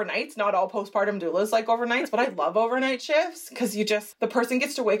like overnights. Not all postpartum doulas like overnights, but I love overnight shifts because the person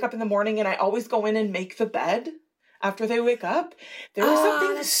gets to wake up in the morning and I always go in and make the bed. After they wake up, there is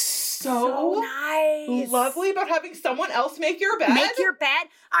something so nice, lovely about having someone else make your bed. Make your bed.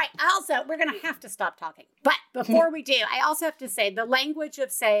 All right. We're going to have to stop talking. But before we do, I also have to say the language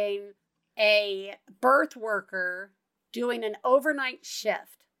of saying a birth worker doing an overnight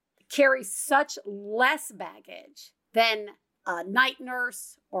shift carries such less baggage than a night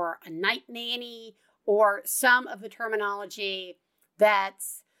nurse or a night nanny or some of the terminology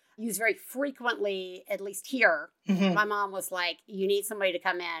that's used very frequently, at least here. Mm-hmm. My mom was like, you need somebody to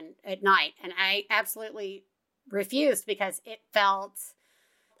come in at night. And I absolutely refused because it felt,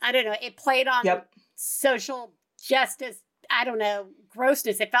 it played on social justice,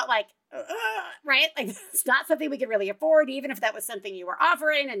 grossness. It felt like, right? Like it's not something we could really afford, even if that was something you were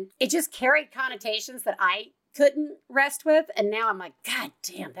offering. And it just carried connotations that I couldn't rest with. And now I'm like, God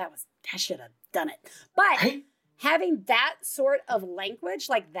damn, I should have done it. But having that sort of language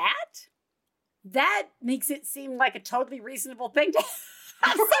like that makes it seem like a totally reasonable thing to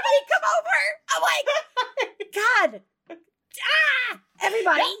have somebody come over. I'm like, God,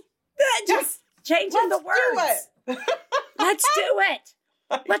 everybody, just changing the words. Let's do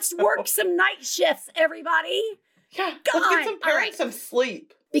it. Let's work some night shifts, everybody. Yeah, let's get some parents some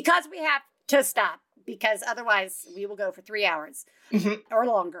sleep. Because we have to stop, because otherwise we will go for 3 hours or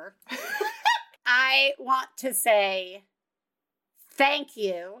longer. I want to say thank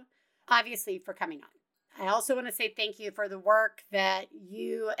you, obviously, for coming on. I also want to say thank you for the work that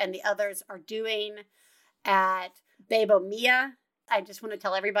you and the others are doing at Bebo Mia. I just want to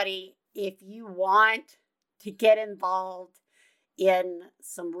tell everybody, if you want to get involved in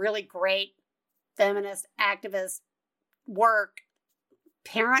some really great feminist activist work,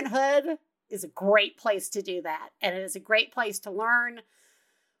 parenthood is a great place to do that. And it is a great place to learn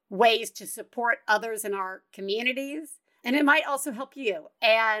ways to support others in our communities. And it might also help you.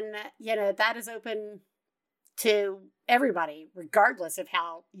 And, that is open to everybody, regardless of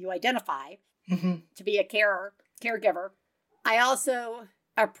how you identify, to be a caregiver. I also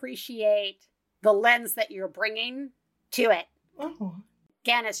appreciate the lens that you're bringing to it. Oh.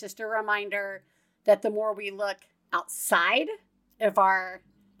 Again, it's just a reminder that the more we look outside of our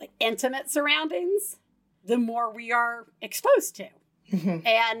intimate surroundings, the more we are exposed to.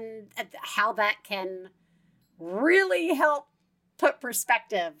 And how that can really help put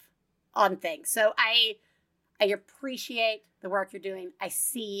perspective on things. So I appreciate the work you're doing. I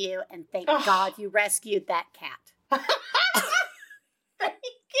see you, and thank God you rescued that cat. Thank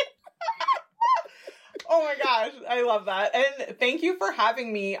you. Oh my gosh, I love that. And thank you for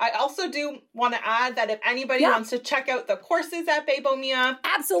having me. I also do want to add that if anybody wants to check out the courses at Bebo Mia,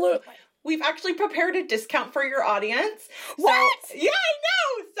 absolutely. we've actually prepared a discount for your audience. What? So, yeah, I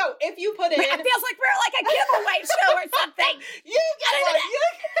know. So if you put in... It feels like we're like a giveaway show or something. You get one. You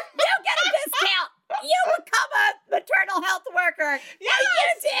get a discount. You become a maternal health worker.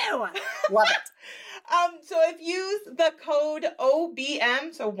 Yes. You do. Love it. So if you use the code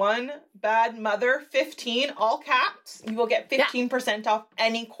OBM, so One Bad Mother 15, all caps, you will get 15% off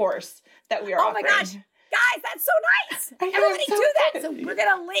any course that we are offering. Oh my gosh. Guys, that's so nice. I know, Everybody so do that. good. So we're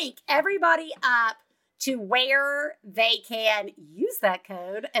going to link everybody up to where they can use that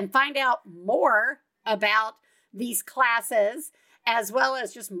code and find out more about these classes, as well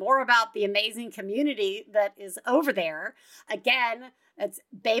as just more about the amazing community that is over there. Again, it's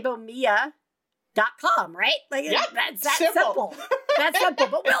babomia.com, right? Like, yep, that's that simple. That's simple.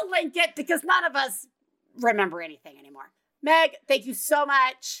 But we'll link it because none of us remember anything anymore. Meg, thank you so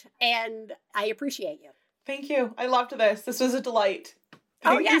much, and I appreciate you. Thank you. I loved this. This was a delight.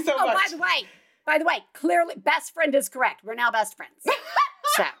 Thank you so much. By the way, clearly, best friend is correct. We're now best friends. So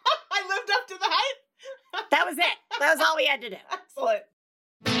I lived up to the hype. that was it. That was all we had to do. Excellent.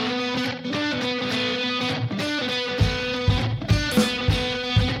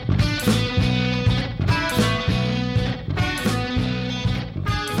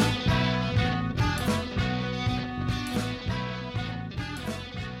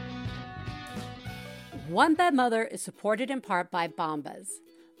 One Bad Mother is supported in part by Bombas.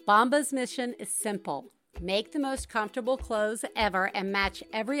 Bombas' mission is simple. Make the most comfortable clothes ever and match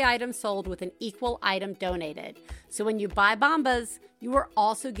every item sold with an equal item donated. So when you buy Bombas, you are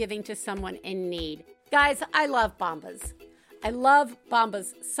also giving to someone in need. Guys, I love Bombas. I love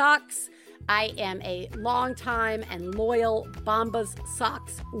Bombas socks. I am a longtime and loyal Bombas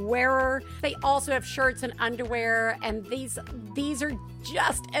socks wearer. They also have shirts and underwear, and these are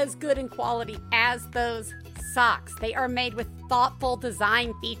just as good in quality as those socks. They are made with thoughtful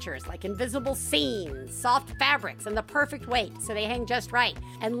design features like invisible seams, soft fabrics, and the perfect weight, so they hang just right.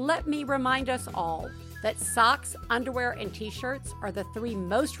 And let me remind us all that socks, underwear, and t-shirts are the 3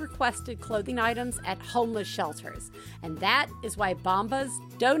 most requested clothing items at homeless shelters. And that is why Bombas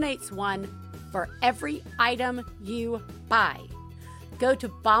donates one for every item you buy. Go to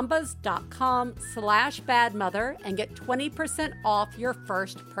bombas.com/badmother and get 20% off your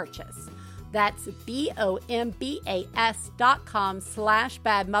first purchase. That's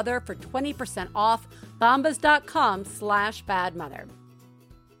BOMBAS.com/badmother for 20% off. Bombas.com/badmother.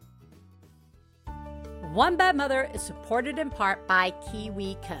 One Bad Mother is supported in part by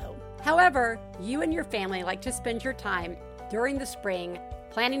KiwiCo. However, you and your family like to spend your time during the spring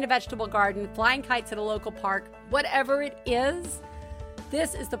planting a vegetable garden, flying kites at a local park, whatever it is,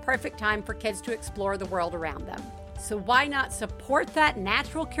 this is the perfect time for kids to explore the world around them. So why not support that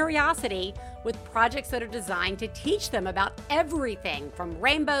natural curiosity with projects that are designed to teach them about everything from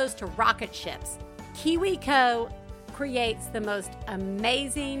rainbows to rocket ships? KiwiCo creates the most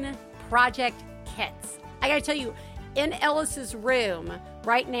amazing project kits. I gotta tell you, in Ellis's room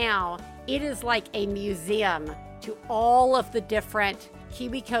right now, it is like a museum to all of the different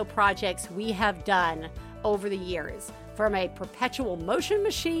KiwiCo projects we have done over the years, from a perpetual motion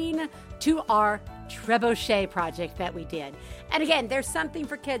machine to our trebuchet project that we did. And again, there's something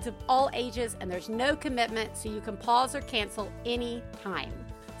for kids of all ages, and there's no commitment, so you can pause or cancel any time.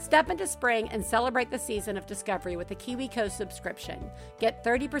 Step into spring and celebrate the season of discovery with a KiwiCo subscription. Get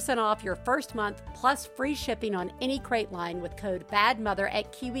 30% off your first month plus free shipping on any crate line with code BADMOTHER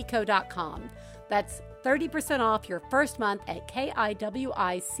at kiwico.com. That's 30% off your first month at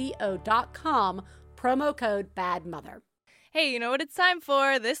kiwico.com, promo code BADMOTHER. Hey, you know what it's time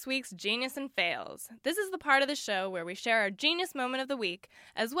for? This week's Genius and Fails. This is the part of the show where we share our genius moment of the week,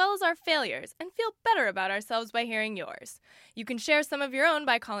 as well as our failures, and feel better about ourselves by hearing yours. You can share some of your own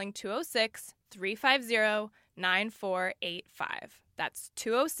by calling 206-350-9485. That's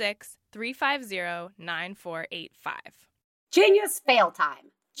 206-350-9485. Genius fail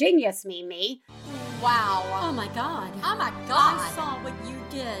time. Genius me. Wow. Oh my God. Oh my God. I saw what you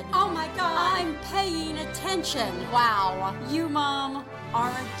did. Oh my God. I'm paying attention. Wow. You, Mom, are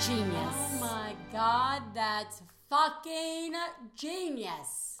a genius. Oh my God. That's fucking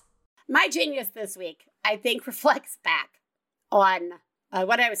genius. My genius this week, I think, reflects back on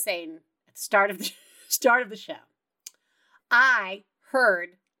what I was saying at the start of the show. I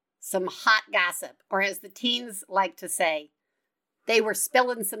heard some hot gossip, or as the teens like to say, they were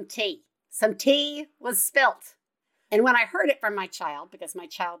spilling some tea. Some tea was spilt. And when I heard it from my child, because my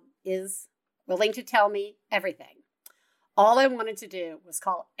child is willing to tell me everything, all I wanted to do was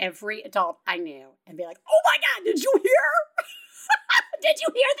call every adult I knew and be like, oh my God, did you hear? Did you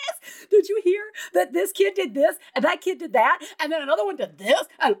hear this? Did you hear that this kid did this and that kid did that? And then another one did this?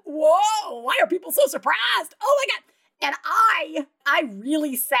 And whoa, why are people so surprised? Oh my God. And I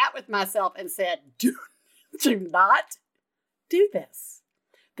really sat with myself and said, do not do this.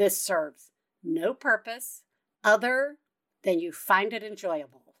 This serves no purpose other than you find it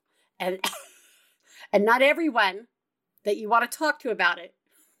enjoyable. And not everyone that you want to talk to about it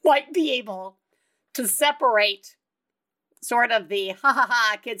might be able to separate sort of the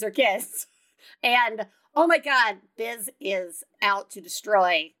ha, kids are kids. And, oh my God, Biz is out to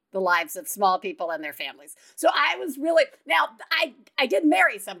destroy the lives of small people and their families. So I was really, now I did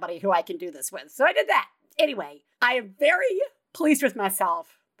marry somebody who I can do this with. So I did that. Anyway, I am very pleased with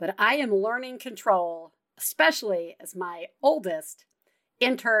myself, but I am learning control, especially as my oldest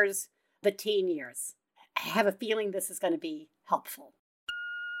enters the teen years. I have a feeling this is going to be helpful.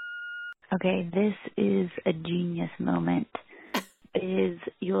 Okay, this is a genius moment.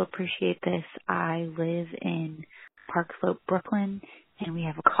 You'll appreciate this. I live in Park Slope, Brooklyn, and we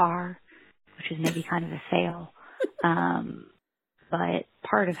have a car, which is maybe kind of a fail. But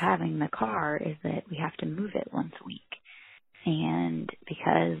part of having the car is that we have to move it once a week. And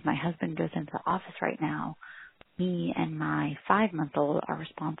because my husband goes into the office right now, me and my 5-month-old are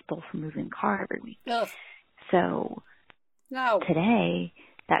responsible for moving the car every week. Ugh. So today,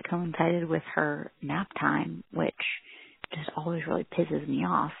 that coincided with her nap time, which just always really pisses me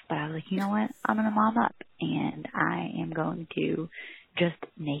off. But I was like, you know what? I'm going to mom up, and I am going to just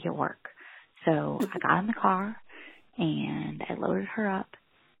make it work. So I got in the car, and I loaded her up,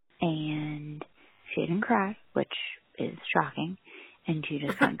 and she didn't cry, which is shocking. And she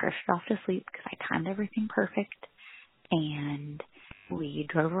just kind of drifted off to sleep because I timed everything perfect. And we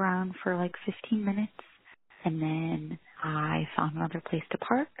drove around for like 15 minutes. And then I found another place to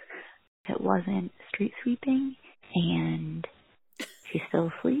park. It wasn't street sweeping. And she's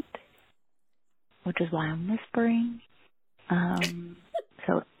still asleep, which is why I'm whispering.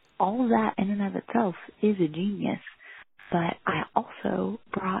 So all of that in and of itself is a genius. But I also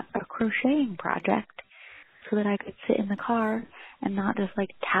brought a crocheting project so that I could sit in the car and not just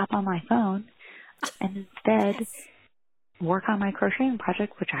like tap on my phone, and instead work on my crocheting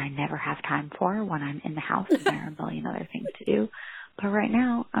project, which I never have time for when I'm in the house and there are a million other things to do. But right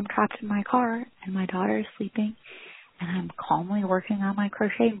now I'm trapped in my car and my daughter is sleeping, and I'm calmly working on my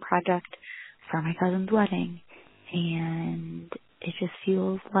crocheting project for my cousin's wedding. And it just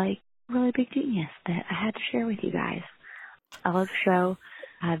feels like a really big genius that I had to share with you guys. I love the show.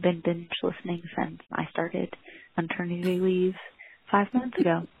 I've been binge listening since I started maternity leave 5 months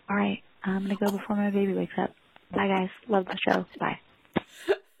ago. All right, I'm going to go before my baby wakes up. Bye, guys. Love the show. Bye.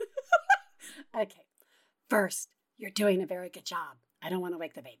 Okay. First, you're doing a very good job. I don't want to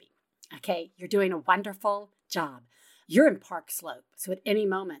wake the baby. Okay? You're doing a wonderful job. You're in Park Slope, so at any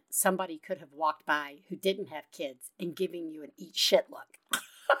moment, somebody could have walked by who didn't have kids and giving you an eat shit look.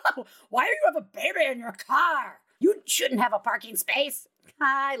 Why do you have a baby in your car? You shouldn't have a parking space.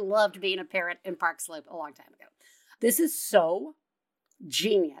 I loved being a parent in Park Slope a long time ago. This is so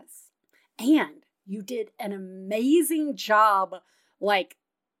genius. And you did an amazing job, like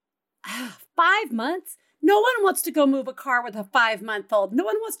 5 months. No one wants to go move a car with a 5-month-old. No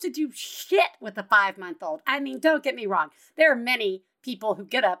one wants to do shit with a 5-month-old. I mean, don't get me wrong. There are many people who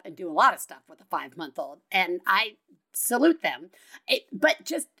get up and do a lot of stuff with a 5-month-old, and I salute them. But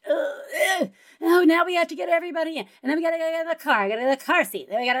just, now we have to get everybody in. And then we got to get in the car, get in the car seat.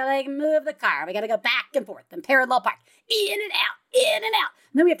 Then we got to like move the car. We got to go back and forth and parallel park, in and out, in and out.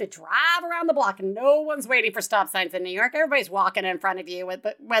 And then we have to drive around the block, and no one's waiting for stop signs in New York. Everybody's walking in front of you,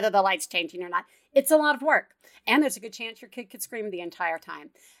 whether the light's changing or not. It's a lot of work. And there's a good chance your kid could scream the entire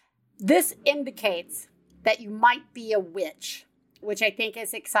time. This indicates that you might be a witch, which I think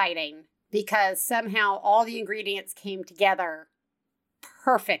is exciting because somehow all the ingredients came together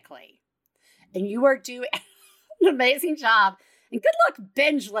perfectly. And you are doing an amazing job. And good luck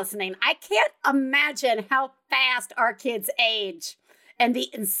binge listening. I can't imagine how fast our kids age and the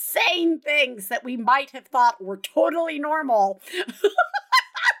insane things that we might have thought were totally normal.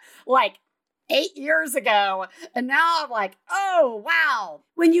 Like 8 years ago. And now I'm like, oh, wow.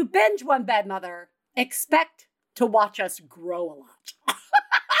 When you binge One Bad Mother, expect to watch us grow a lot.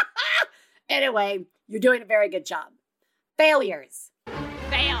 Anyway, you're doing a very good job. Failures.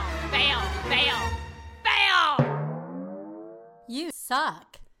 Fail, fail, fail, fail! You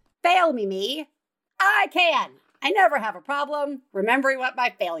suck. Fail me. I can. I never have a problem remembering what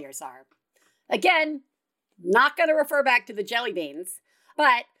my failures are. Again, not going to refer back to the jelly beans,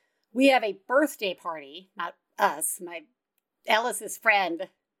 but we have a birthday party, not us. My Ellis's friend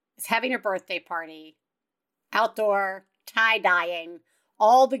is having a birthday party, outdoor, tie-dyeing,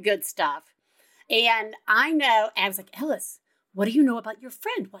 all the good stuff. And I was like, Ellis, what do you know about your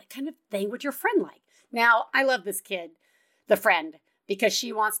friend? What kind of thing would your friend like? Now, I love this kid, the friend, because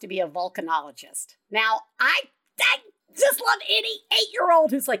she wants to be a volcanologist. Now, I just love any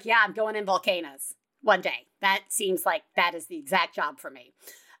 8-year-old who's like, yeah, I'm going in volcanoes one day. That seems like that is the exact job for me.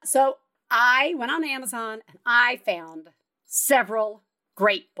 So I went on Amazon and I found several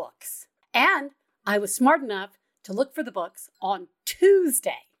great books. And I was smart enough to look for the books on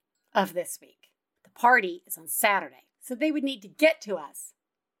Tuesday of this week. The party is on Saturday, so they would need to get to us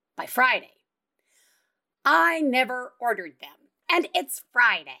by Friday. I never ordered them, and it's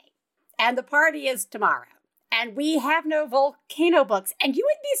Friday, and the party is tomorrow, and we have no volcano books, and you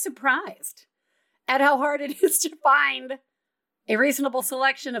would be surprised at how hard it is to find a reasonable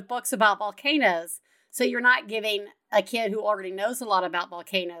selection of books about volcanoes, so you're not giving a kid who already knows a lot about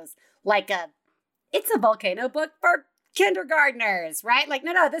volcanoes it's a volcano book for kindergartners, right? Like,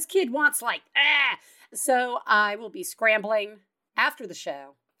 no, this kid wants So I will be scrambling after the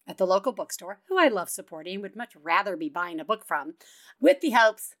show at the local bookstore, who I love supporting, would much rather be buying a book from, with the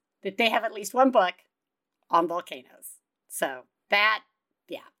hopes that they have at least one book on volcanoes. So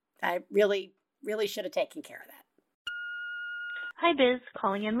I really, really should have taken care of that. Hi, Biz.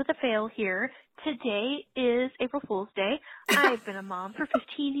 Calling in with a fail here. Today is April Fool's Day. I've been a mom for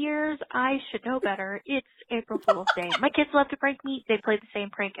 15 years. I should know better. It's April Fool's Day. My kids love to prank me. They play the same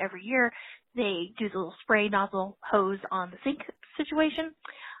prank every year. They do the little spray nozzle hose on the sink situation.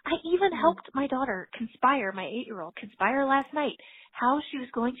 I even helped my daughter conspire, my 8-year-old, conspire last night how she was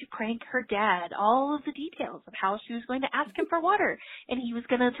going to prank her dad, all of the details of how she was going to ask him for water, and he was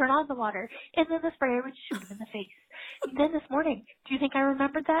going to turn on the water, and then the sprayer would shoot him in the face. And then this morning, do you think I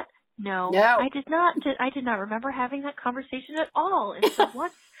remembered that? No, I did not. I did not remember having that conversation at all. And so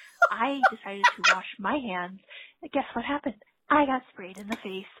once I decided to wash my hands, guess what happened? I got sprayed in the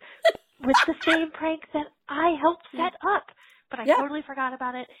face with the same prank that I helped set up. But I totally forgot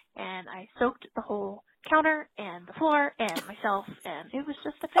about it, and I soaked the whole counter and the floor and myself, and it was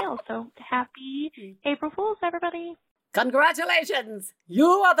just a fail. So happy April Fools, everybody. Congratulations. You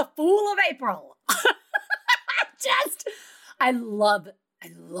are the fool of April. I love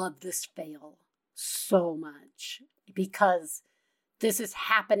this fail so much because this is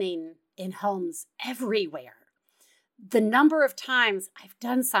happening in homes everywhere. The number of times I've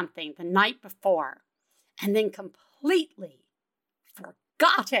done something the night before and then completely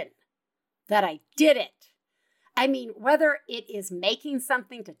forgotten that I did it. I mean, whether it is making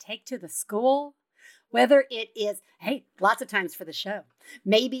something to take to the school, whether it is, lots of times for the show,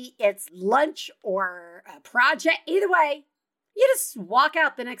 maybe it's lunch or a project, either way, you just walk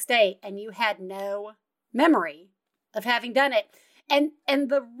out the next day and you had no memory of having done it. And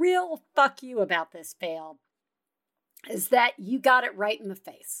the real fuck you about this fail is that you got it right in the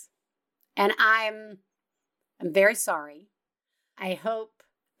face. And I'm very sorry. I hope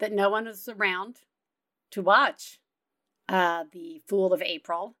that no one is around to watch the Fool of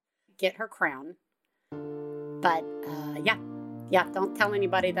April get her crown. But don't tell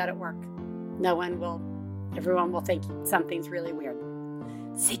anybody that at work. Everyone will think something's really weird.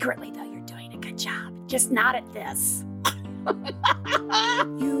 Secretly, though, you're doing a good job. Just not at this.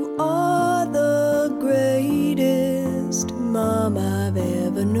 You are the greatest mom I've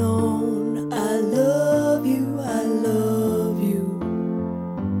ever known. I love you, I love you.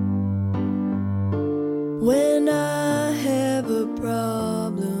 When I have a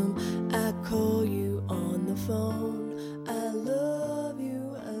problem, I call you on the phone. I love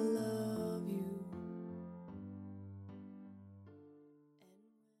you, I love you.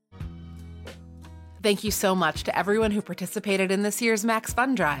 Thank you so much to everyone who participated in this year's Max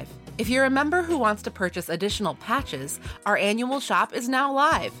Fun Drive. If you're a member who wants to purchase additional patches, our annual shop is now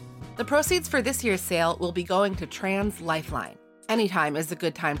live. The proceeds for this year's sale will be going to Trans Lifeline. Anytime is a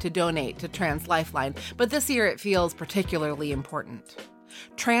good time to donate to Trans Lifeline, but this year it feels particularly important.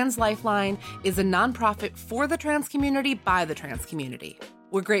 Trans Lifeline is a nonprofit for the trans community by the trans community.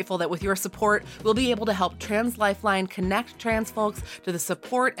 We're grateful that with your support, we'll be able to help Trans Lifeline connect trans folks to the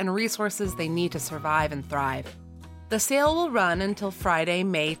support and resources they need to survive and thrive. The sale will run until Friday,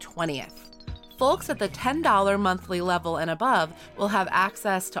 May 20th. Folks at the $10 monthly level and above will have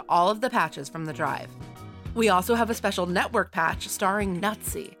access to all of the patches from the drive. We also have a special network patch starring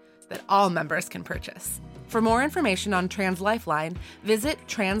Nutsy that all members can purchase. For more information on Trans Lifeline, visit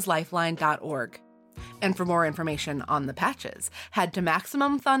translifeline.org. And for more information on the patches, head to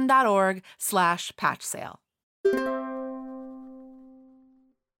MaximumFun.org/patch sale.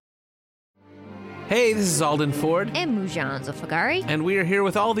 Hey, this is Alden Ford. And Mujan Zulfagari. And we are here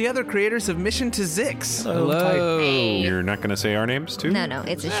with all the other creators of Mission to Zix. Hello. Hey. You're not going to say our names, too? No,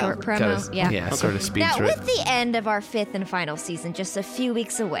 it's a short promo. Yeah, sort of speed Now, through it. with the end of our 5th and final season just a few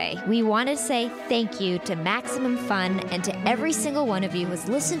weeks away, we want to say thank you to Maximum Fun and to every single one of you who has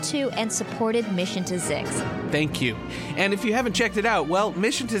listened to and supported Mission to Zix. Thank you. And if you haven't checked it out, well,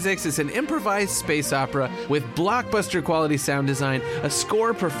 Mission to Zix is an improvised space opera with blockbuster quality sound design, a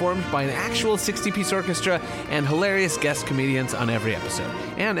score performed by an actual 60-piece orchestra, and hilarious guest comedians on every episode.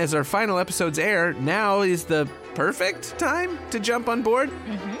 And as our final episodes air, now is the perfect time to jump on board.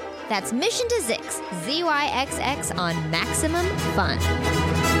 Mm-hmm. That's Mission to Zix, ZYXX on Maximum Fun.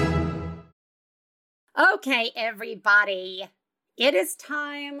 Okay, everybody, it is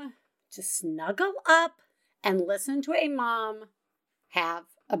time to snuggle up and listen to a mom have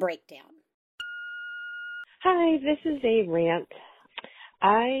a breakdown. Hi, this is a rant.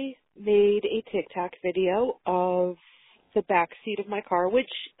 I made a TikTok video of the back seat of my car, which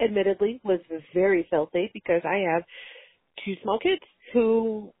admittedly was very filthy because I have 2 small kids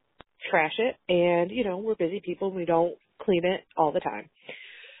who trash it, and, you know, we're busy people and we don't clean it all the time.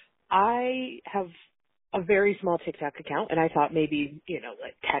 I have a very small TikTok account, and I thought maybe, you know,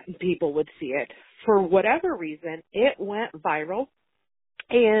 like 10 people would see it. For whatever reason, it went viral,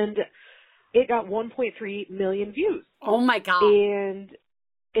 and it got 1.3 million views. Oh, my God. And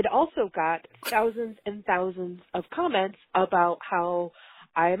it also got thousands and thousands of comments about how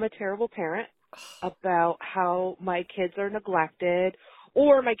I am a terrible parent, about how my kids are neglected,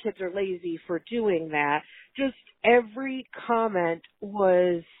 or my kids are lazy for doing that. Just every comment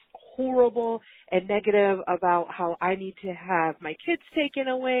was horrible and negative about how I need to have my kids taken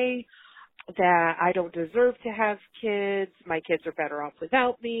away, that I don't deserve to have kids, my kids are better off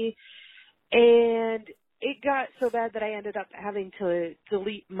without me. And it got so bad that I ended up having to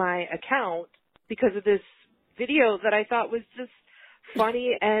delete my account because of this video that I thought was just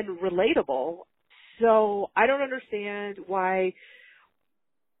funny and relatable. So I don't understand why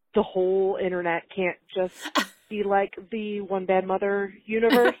the whole internet can't just be like the One Bad Mother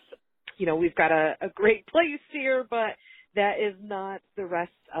universe. You know, we've got a great place here, but that is not the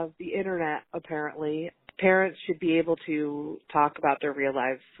rest of the internet, apparently. Parents should be able to talk about their real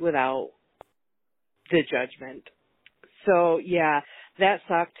lives without the judgment. So, yeah, that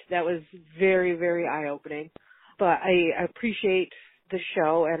sucked. That was very, very eye-opening. But I appreciate the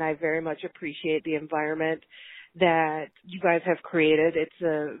show, and I very much appreciate the environment that you guys have created. It's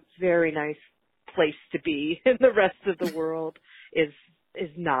a very nice place to be, and the rest of the world is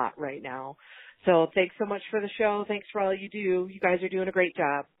not right now. So thanks so much for the show. Thanks for all you do. You guys are doing a great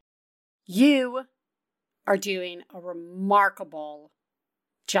job. You are doing a remarkable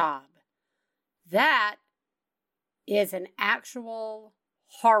job. That is an actual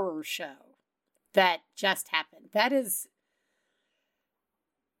horror show that just happened. That is,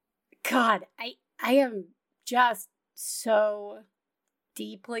 God, I am just so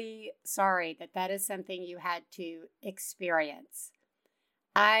deeply sorry that is something you had to experience.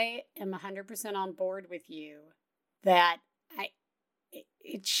 I am 100% on board with you that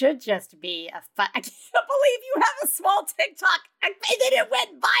it should just be a fun. I can't believe you have a small TikTok and then it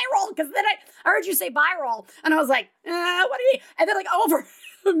went viral, because then I heard you say viral and I was like, what do you mean? And then like over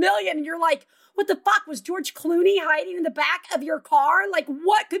 1 million, and you're like, what the fuck? Was George Clooney hiding in the back of your car? Like,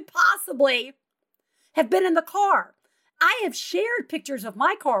 what could possibly have been in the car? I have shared pictures of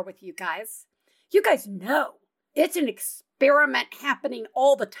my car with you guys. You guys know it's an experiment happening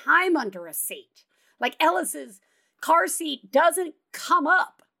all the time under a seat. Like Ellis's car seat doesn't come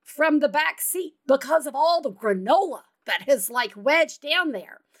up from the back seat because of all the granola that is like wedged down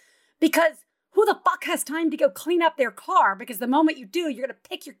there. Because who the fuck has time to go clean up their car? Because the moment you do, you're going to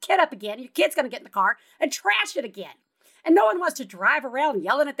pick your kid up again. Your kid's going to get in the car and trash it again. And no one wants to drive around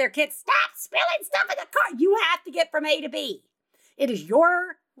yelling at their kids, stop spilling stuff in the car. You have to get from A to B. It is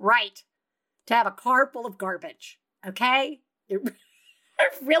your right to have a car full of garbage. Okay? It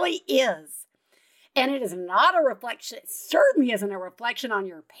really is. And it is not a reflection, it certainly isn't a reflection on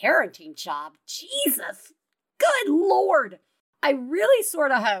your parenting job. Jesus, good Lord. I really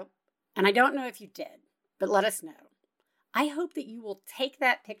sort of hope, and I don't know if you did, but let us know. I hope that you will take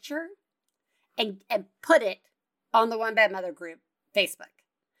that picture and put it on the One Bad Mother group, Facebook.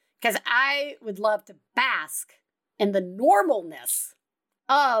 Because I would love to bask in the normalness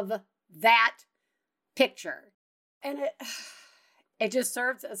of that picture. And it just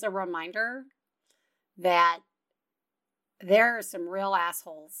serves as a reminder that there are some real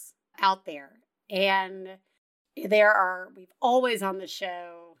assholes out there. And we've always on the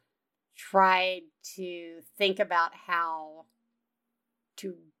show tried to think about how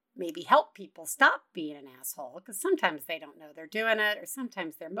to maybe help people stop being an asshole, because sometimes they don't know they're doing it, or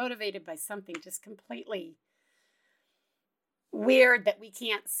sometimes they're motivated by something just completely weird that we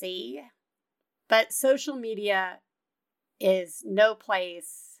can't see. But social media is no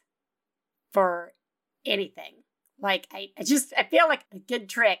place for anything. Like, I feel like a good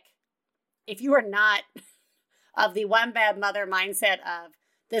trick, if you are not of the one bad mother mindset of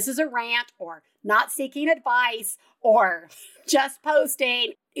this is a rant or not seeking advice or just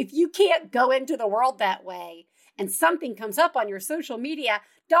posting, if you can't go into the world that way and something comes up on your social media,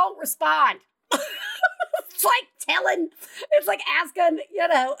 don't respond. It's like asking,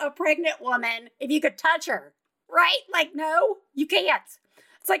 a pregnant woman if you could touch her, right? Like, no, you can't.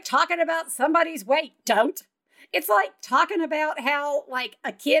 It's like talking about somebody's weight. Don't. It's like talking about how, like,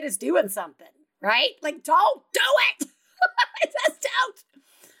 a kid is doing something, right? Like, don't do it. Just don't.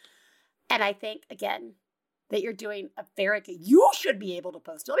 And I think, again, that you're doing a very good, you should be able to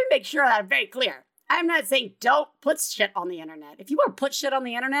post. Let me make sure that I'm very clear. I'm not saying don't put shit on the internet. If you want to put shit on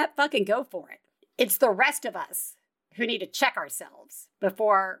the internet, fucking go for it. It's the rest of us who need to check ourselves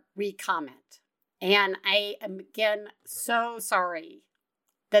before we comment. And I am, again, so sorry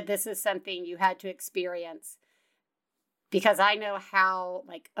that this is something you had to experience, because I know how,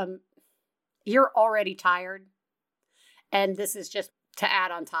 you're already tired. And this is just to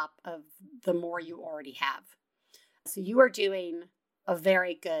add on top of the more you already have. So you are doing a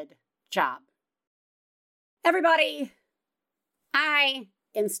very good job. Everybody, I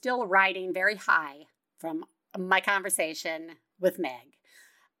am still riding very high from my conversation with Meg.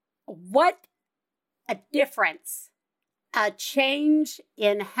 What a difference a change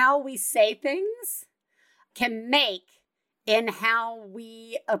in how we say things can make in how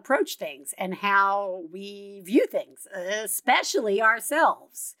we approach things and how we view things, especially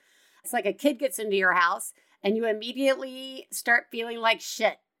ourselves. It's like a kid gets into your house and you immediately start feeling like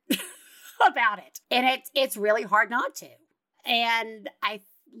shit about it. And it's really hard not to. And I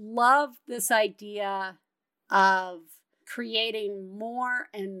love this idea of creating more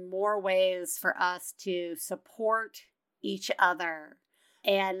and more ways for us to support each other.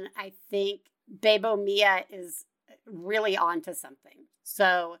 And I think Bebo Mia is really onto something.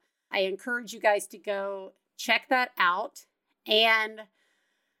 So I encourage you guys to go check that out. And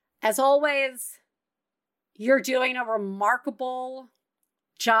as always, you're doing a remarkable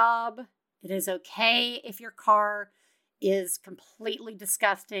job. It is okay if your car is completely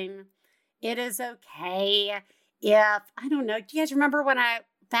disgusting. It is okay if, I don't know, do you guys remember when I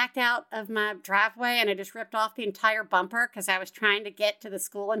backed out of my driveway and I just ripped off the entire bumper because I was trying to get to the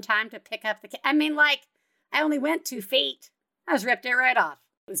school in time to pick up the kid? I mean, I only went 2 feet. I just ripped it right off.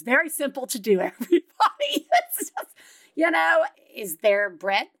 It was very simple to do, everybody. It's just, is there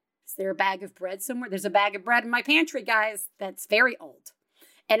bread? Is there a bag of bread somewhere? There's a bag of bread in my pantry, guys, that's very old.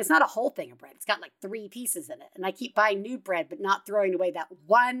 And it's not a whole thing of bread. It's got 3 pieces in it. And I keep buying new bread, but not throwing away that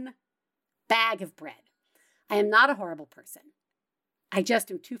one bag of bread. I am not a horrible person. I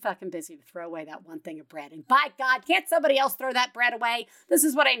just am too fucking busy to throw away that one thing of bread. And by God, can't somebody else throw that bread away? This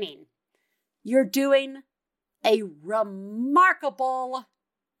is what I mean. You're doing a remarkable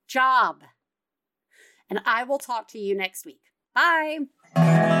job. And I will talk to you next week. Bye.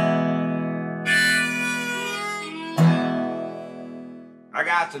 I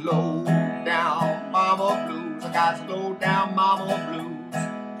got to low down mama blues. I got to low down mama blues.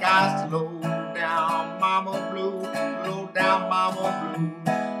 Got to low down mama blues. Low down mama blues.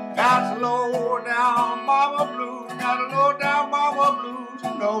 Got to low down mama blues. Got to low down mama blues.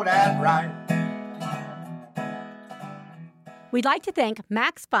 You know that's right. We'd like to thank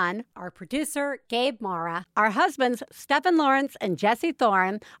Max Fun, our producer, Gabe Mara, our husbands, Stephen Lawrence and Jesse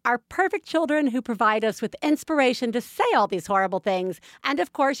Thorne, our perfect children who provide us with inspiration to say all these horrible things, and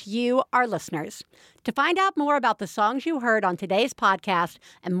of course, you, our listeners. To find out more about the songs you heard on today's podcast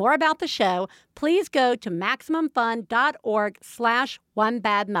and more about the show, please go to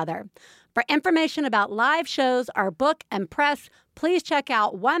MaximumFun.org/OneBadMother. For information about live shows, our book, and press, please check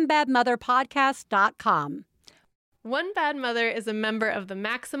out OneBadMotherPodcast.com. One Bad Mother is a member of the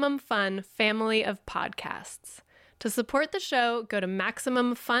Maximum Fun family of podcasts. To support the show, go to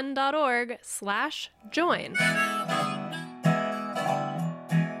MaximumFun.org/join.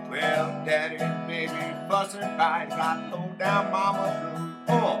 Well, Daddy and baby fussing fight, got low down mama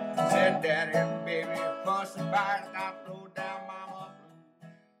blue. Oh, said Daddy and baby fussing fight, got low down mama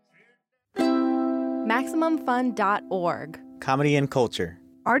blue. MaximumFun.org. Comedy and culture.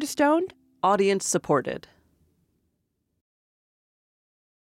 Artist owned. Audience supported.